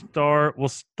gonna start. We'll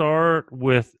start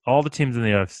with all the teams in the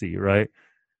NFC, right?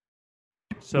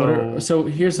 So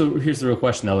here's the real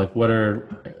question though. Like, are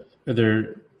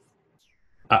there?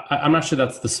 I'm not sure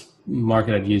that's the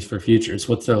market I'd use for futures.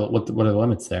 What are the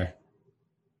limits there?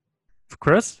 For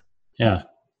Chris? Yeah,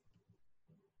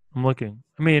 I'm looking.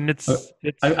 I mean,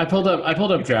 I pulled up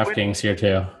DraftKings here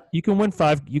too. You can win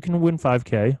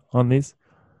 $5K on these.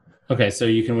 Okay, so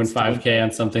you can win $5K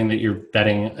on something that you're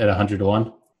betting at 100 to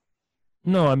 1.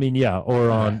 No, I mean, yeah,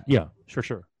 or on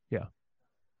sure, yeah.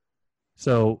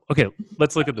 So okay,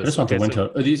 let's look at this. I just want the win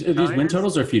total. Are these win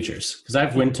totals or futures? Because I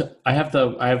have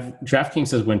DraftKings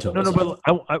says win totals. No,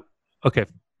 but okay.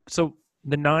 So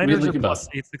the Niners are plus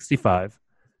 865.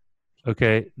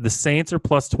 Okay, the Saints are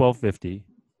plus 1250.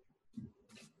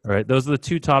 All right, those are the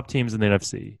two top teams in the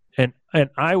NFC, and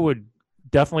I would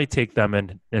definitely take them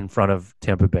in front of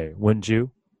Tampa Bay, wouldn't you?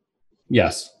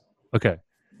 Yes. Okay.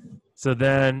 So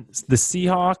then the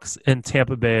Seahawks and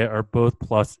Tampa Bay are both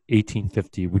plus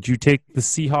 1850. Would you take the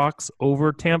Seahawks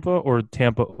over Tampa or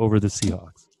Tampa over the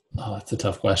Seahawks? Oh, that's a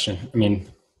tough question. I mean,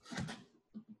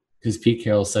 because Pete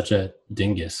Carroll's such a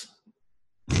dingus.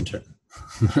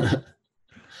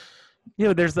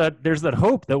 There's that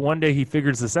hope that one day he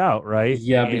figures this out, right?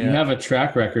 Yeah, but you have a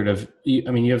track record of.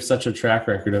 You have such a track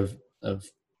record of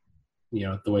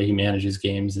the way he manages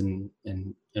games and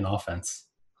offense.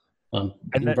 And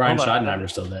Brian Schottenheimer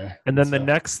still there. And then the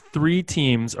next three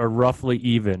teams are roughly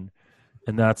even,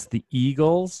 and that's the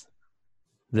Eagles,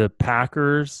 the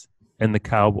Packers, and the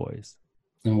Cowboys.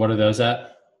 And what are those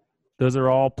at? Those are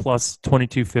all plus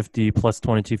 2250, plus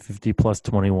 2250, plus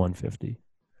 2150.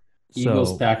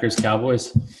 Eagles, Packers,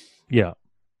 Cowboys? Yeah.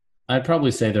 I'd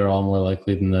probably say they're all more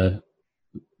likely than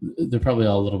they're probably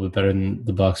all a little bit better than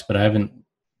the Bucs, but I haven't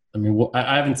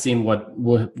seen what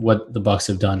the Bucs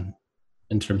have done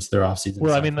in terms of their offseason.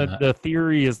 Well, I mean, the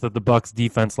theory is that the Bucs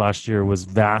defense last year was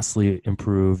vastly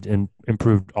improved and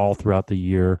improved all throughout the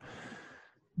year.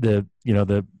 The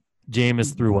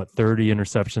Jameis threw 30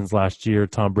 interceptions last year.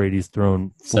 Tom Brady's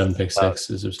thrown 7 pick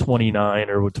sixes, 29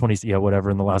 or 20, whatever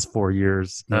in the last 4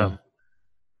 years. Yeah.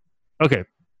 Okay,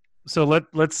 so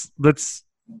let's.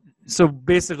 So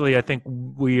basically, I think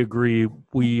we agree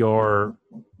we are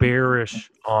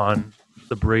bearish on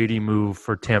the Brady move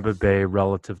for Tampa Bay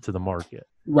relative to the market.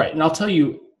 Right. And I'll tell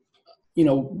you, I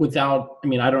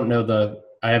don't know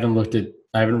I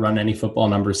haven't run any football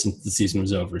numbers since the season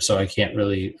was over. So I can't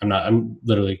really,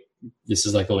 this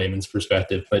is like a layman's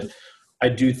perspective, but I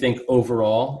do think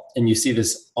overall, and you see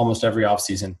this almost every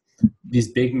offseason,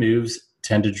 these big moves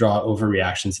tend to draw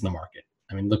overreactions in the market.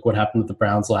 I mean, look what happened with the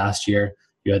Browns last year.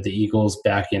 You had the Eagles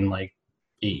back in like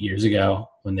 8 years ago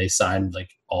when they signed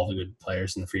like all the good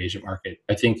players in the free agent market.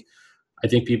 I think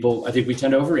we tend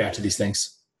to overreact to these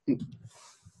things.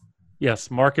 Yes,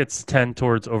 markets tend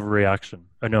towards overreaction.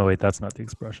 Oh, no, wait, that's not the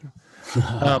expression.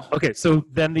 Okay, so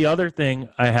then the other thing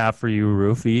I have for you,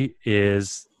 Rufy,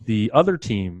 is the other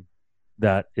team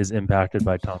that is impacted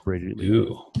by Tom Brady,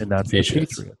 and that's the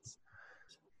Patriots.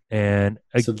 And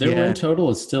again, so their win total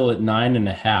is still at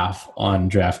 9.5 on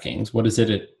DraftKings. What is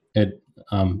it at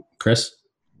Chris?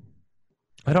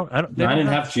 I don't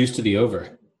 9.5 juice to the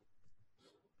over.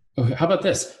 Oh, how about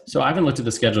this? So I haven't looked at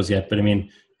the schedules yet, but I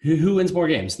mean, who wins more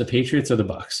games, the Patriots or the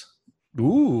Bucs?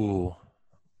 Ooh.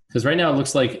 Because right now it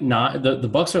looks like the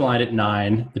Bucs are lined at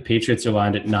 9. The Patriots are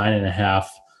lined at 9.5,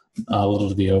 a little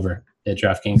to the over at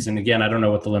DraftKings. And again, I don't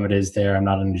know what the limit is there. I'm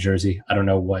not in New Jersey. I don't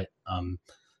know what. I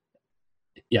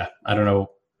don't know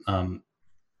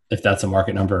if that's a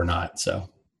market number or not. So,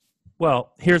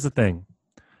 well, here's the thing.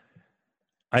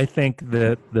 I think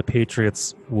that the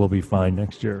Patriots will be fine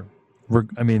next year.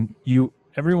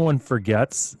 Everyone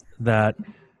forgets that,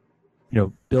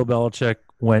 Bill Belichick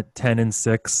went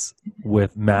 10-6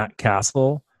 with Matt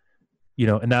Castle,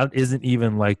 and that isn't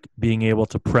even like being able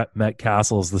to prep Matt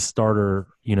Castle as the starter,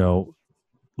 that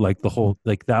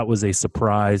was a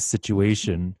surprise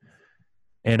situation.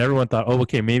 And everyone thought, oh,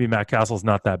 okay, maybe Matt Castle's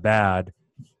not that bad.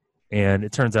 And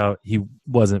it turns out he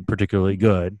wasn't particularly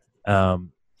good.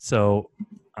 So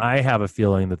I have a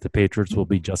feeling that the Patriots will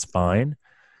be just fine.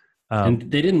 And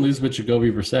they didn't lose with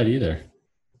Jacoby Brissett either.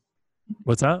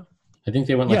 What's that? I think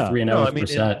they went 3-0 with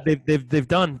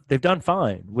Brissett. They've done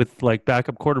fine with like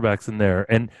backup quarterbacks in there.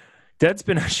 And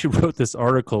Deadspin actually wrote this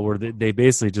article where they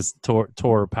basically just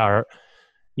tore apart,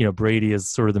 Brady is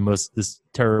sort of this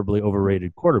terribly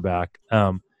overrated quarterback.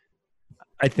 I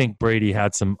think Brady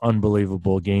had some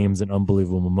unbelievable games and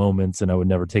unbelievable moments, and I would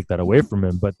never take that away from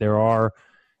him. But there are,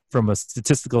 from a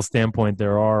statistical standpoint,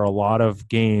 there are a lot of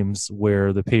games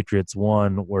where the Patriots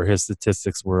won where his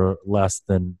statistics were less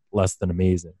than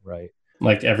amazing, right?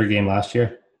 Like every game last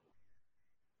year?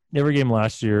 Every game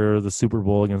last year, the Super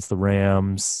Bowl against the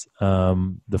Rams,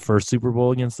 the first Super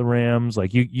Bowl against the Rams,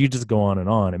 like you just go on and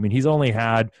on. I mean, there's only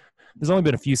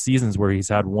been a few seasons where he's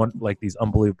had one, like these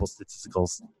unbelievable statistical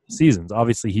seasons.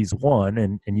 Obviously he's won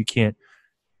and you can't,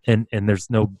 and there's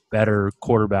no better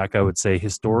quarterback, I would say,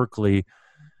 historically,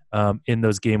 in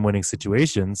those game-winning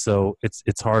situations. So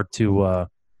it's hard to,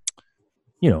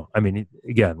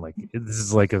 again, like this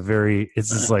is like I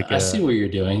see what you're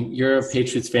doing. You're a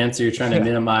Patriots fan, so you're trying to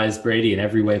minimize Brady in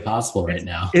every way possible right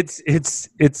now. It's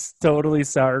totally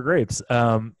sour grapes,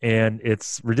 and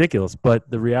it's ridiculous.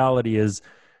 But the reality is,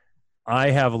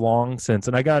 I have long since,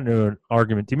 and I got into an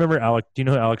argument. Do you remember Alec? Do you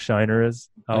know who Alex Shiner is?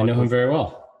 I know him very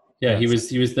well. Yeah, he was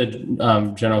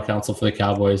the general counsel for the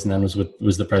Cowboys, and then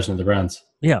was the president of the Browns.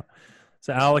 Yeah.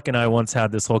 So Alec and I once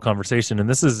had this whole conversation, and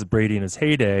this is Brady in his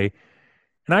heyday,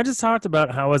 and I just talked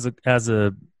about how as a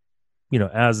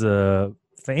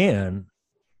fan,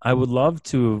 I would love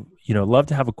to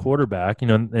have a quarterback,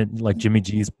 and like Jimmy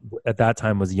G's at that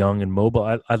time was young and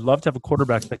mobile. I'd love to have a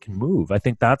quarterback that can move. I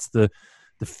think that's the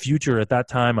future at that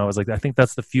time. I was like, I think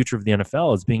that's the future of the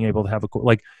NFL, is being able to have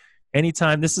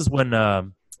anytime. This is when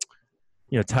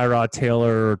Tyrod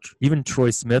Taylor, or even Troy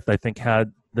Smith, I think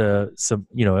had a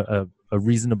couple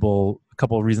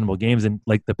of reasonable games, and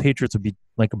like the Patriots would be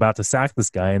like about to sack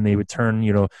this guy, and they would turn,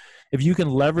 if you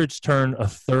can turn a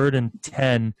 3rd and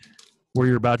 10 where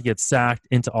you're about to get sacked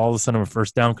into all of a sudden a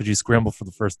first down because you scramble for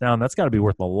the first down, that's got to be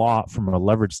worth a lot from a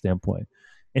leverage standpoint.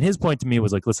 And his point to me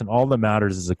was like, listen, all that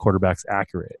matters is a quarterback's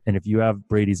accurate. And if you have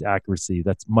Brady's accuracy,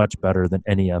 that's much better than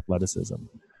any athleticism.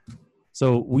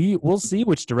 So we'll see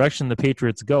which direction the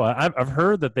Patriots go. I've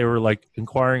heard that they were like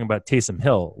inquiring about Taysom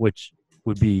Hill, which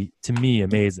would be, to me,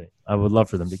 amazing. I would love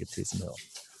for them to get Taysom Hill,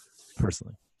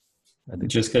 personally. I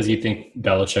think just because you think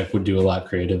Belichick would do a lot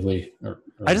creatively.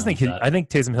 I think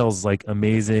Taysom Hill's like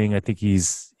amazing. I think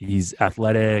he's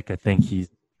athletic. I think he's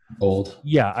old.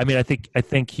 Yeah, I mean, I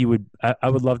think he would. I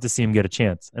would love to see him get a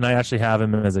chance, and I actually have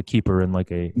him as a keeper in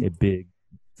like a big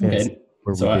fantasy. Okay.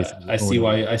 So I see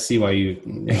why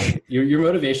your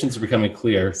motivations are becoming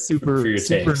clear. Super for your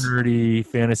super takes. Nerdy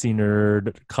fantasy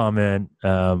nerd comment.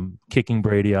 Kicking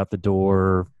Brady out the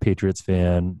door. Patriots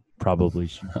fan, probably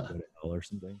should go to hell or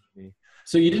something.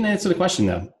 So you didn't answer the question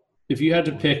though. If you had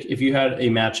a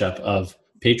matchup of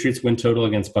Patriots win total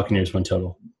against Buccaneers win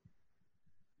total,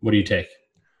 what do you take?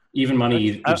 Even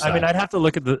money. I mean, I'd have to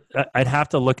look at the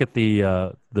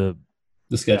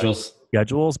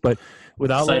schedules, but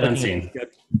without sight unseen.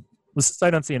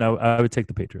 Sight unseen, I would take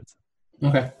the Patriots.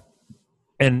 Okay.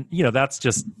 And that's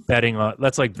just betting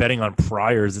on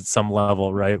priors at some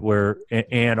level, right?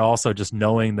 And also just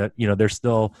knowing that they're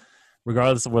still,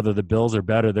 regardless of whether the Bills are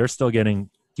better, they're still getting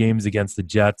games against the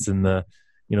Jets and the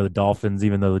Dolphins,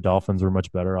 even though the Dolphins were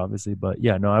much better, obviously. But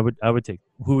yeah, no, I would take.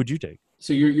 Who would you take?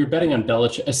 So you're betting on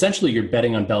Belichick. Essentially, you're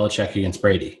betting on Belichick against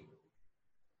Brady.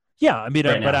 Yeah, I mean,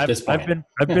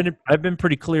 I've been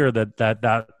pretty clear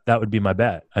that would be my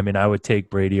bet. I mean, I would take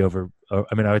Brady over. I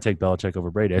would take Belichick over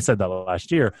Brady. I said that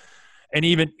last year, and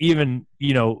even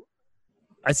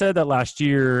I said that last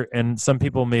year, and some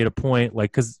people made a point,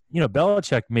 like, because,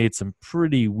 Belichick made some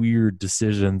pretty weird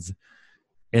decisions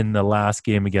in the last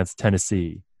game against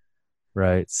Tennessee,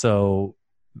 right? So,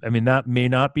 I mean, that may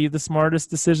not be the smartest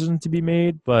decision to be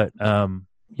made, but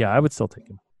I would still take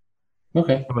him.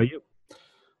 Okay. How about you?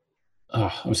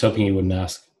 I was hoping you wouldn't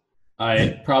ask.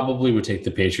 I probably would take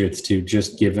the Patriots too,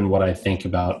 just given what I think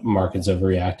about markets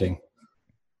overreacting.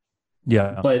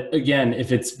 Yeah. But again,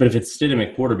 if it's Stidham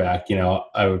at quarterback,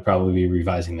 I would probably be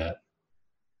revising that.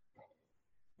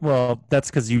 Well, that's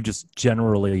because you just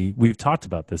generally, we've talked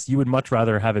about this. You would much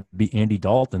rather have it be Andy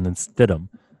Dalton than Stidham.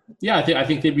 Yeah, I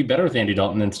think they'd be better with Andy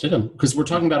Dalton than Stidham, because we're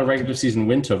talking about a regular season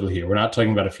win total here. We're not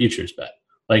talking about a futures bet.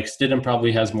 Like, Stidham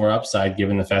probably has more upside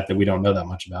given the fact that we don't know that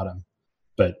much about him.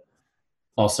 But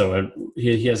also,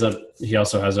 he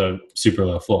also has a super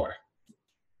low floor.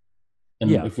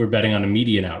 And if we're betting on a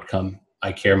median outcome,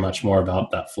 I care much more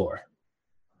about that floor.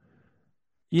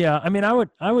 Yeah, I mean,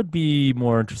 I would be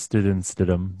more interested in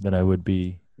Stidham than I would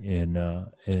be in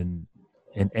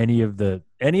any of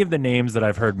the names that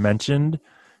I've heard mentioned.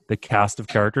 The cast of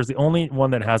characters. The only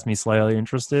one that has me slightly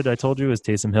interested, I told you, is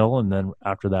Taysom Hill, and then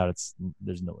after that,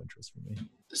 there's no interest for me.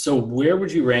 So, where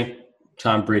would you rank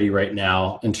Tom Brady right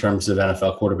now in terms of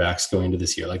NFL quarterbacks going into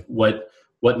this year? Like, what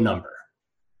number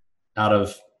out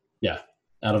of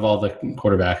all the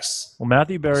quarterbacks? Well,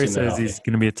 Matthew Berry says he's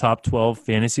going to be a top 12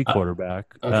 fantasy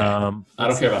quarterback. Okay. I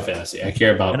don't care about fantasy. I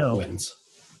care about wins.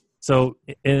 So,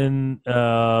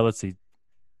 let's see.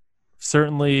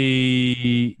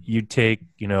 Certainly, you take,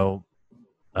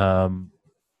 Mahomes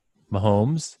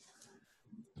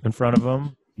in front of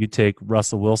him. You take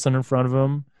Russell Wilson in front of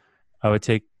him. I would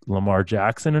take Lamar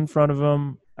Jackson in front of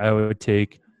him. I would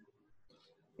take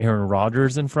Aaron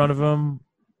Rodgers in front of him.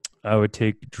 I would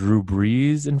take Drew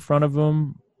Brees in front of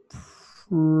him.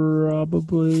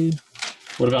 Probably.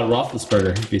 What about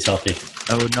Roethlisberger if he's healthy?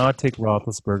 I would not take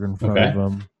Roethlisberger in front of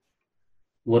him.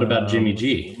 What about Jimmy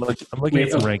G? I'm looking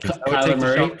at some rankings.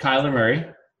 Kyler Murray.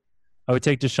 I would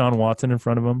take Deshaun Watson in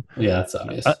front of him. Yeah, that's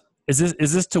obvious.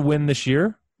 Is this to win this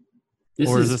year,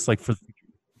 is this like for?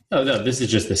 No, this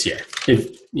is just this year.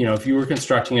 If you were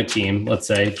constructing a team, let's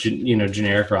say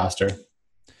generic roster.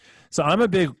 So I'm a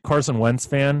big Carson Wentz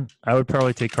fan. I would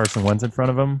probably take Carson Wentz in front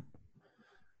of him,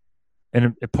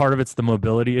 and part of it's the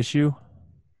mobility issue.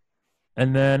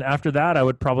 And then after that, I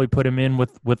would probably put him in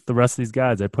with the rest of these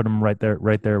guys. I put him right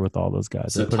there with all those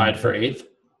guys. So tied for 8th?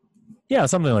 Yeah,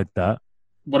 something like that.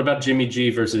 What about Jimmy G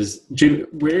versus Jimmy?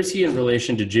 Where is he in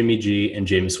relation to Jimmy G and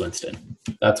Jameis Winston?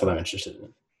 That's what I'm interested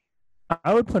in.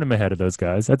 I would put him ahead of those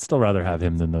guys. I'd still rather have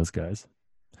him than those guys.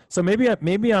 So maybe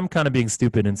I'm kind of being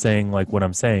stupid in saying like what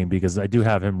I'm saying, because I do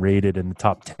have him rated in the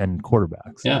top 10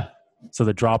 quarterbacks. Yeah. So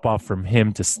the drop off from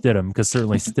him to Stidham, because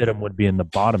certainly Stidham would be in the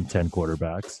bottom 10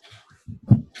 quarterbacks.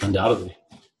 Undoubtedly.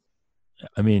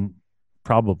 I mean,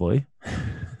 probably.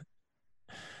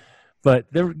 But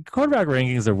the quarterback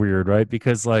rankings are weird, right?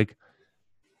 Because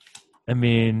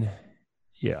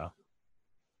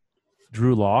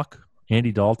Drew Lock,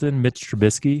 Andy Dalton, Mitch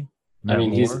Trubisky.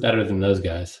 He's better than those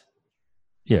guys.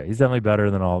 Yeah, he's definitely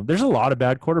better than all. There's a lot of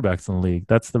bad quarterbacks in the league.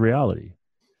 That's the reality.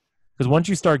 Because once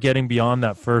you start getting beyond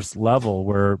that first level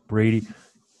where Brady,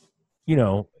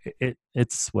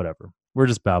 it's whatever. We're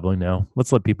just babbling now.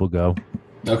 Let's let people go.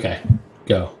 Okay,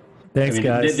 go. Thanks,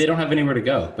 guys. They don't have anywhere to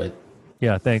go, but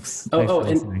yeah, thanks.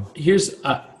 And here's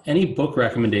any book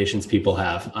recommendations people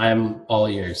have. I'm all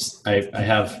ears. I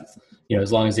have,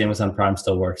 as long as Amazon Prime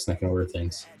still works, and I can order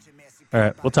things. All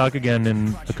right, we'll talk again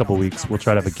in a couple weeks. We'll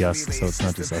try to have a guest, so it's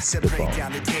not just us spitballing.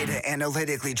 Down the data,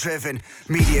 analytically driven.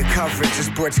 Media coverage of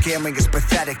sports gambling is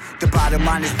pathetic. The bottom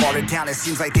line is watered down. It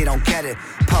seems like they don't get it.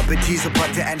 Puppet teaser,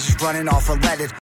 but the engine's running off unleaded.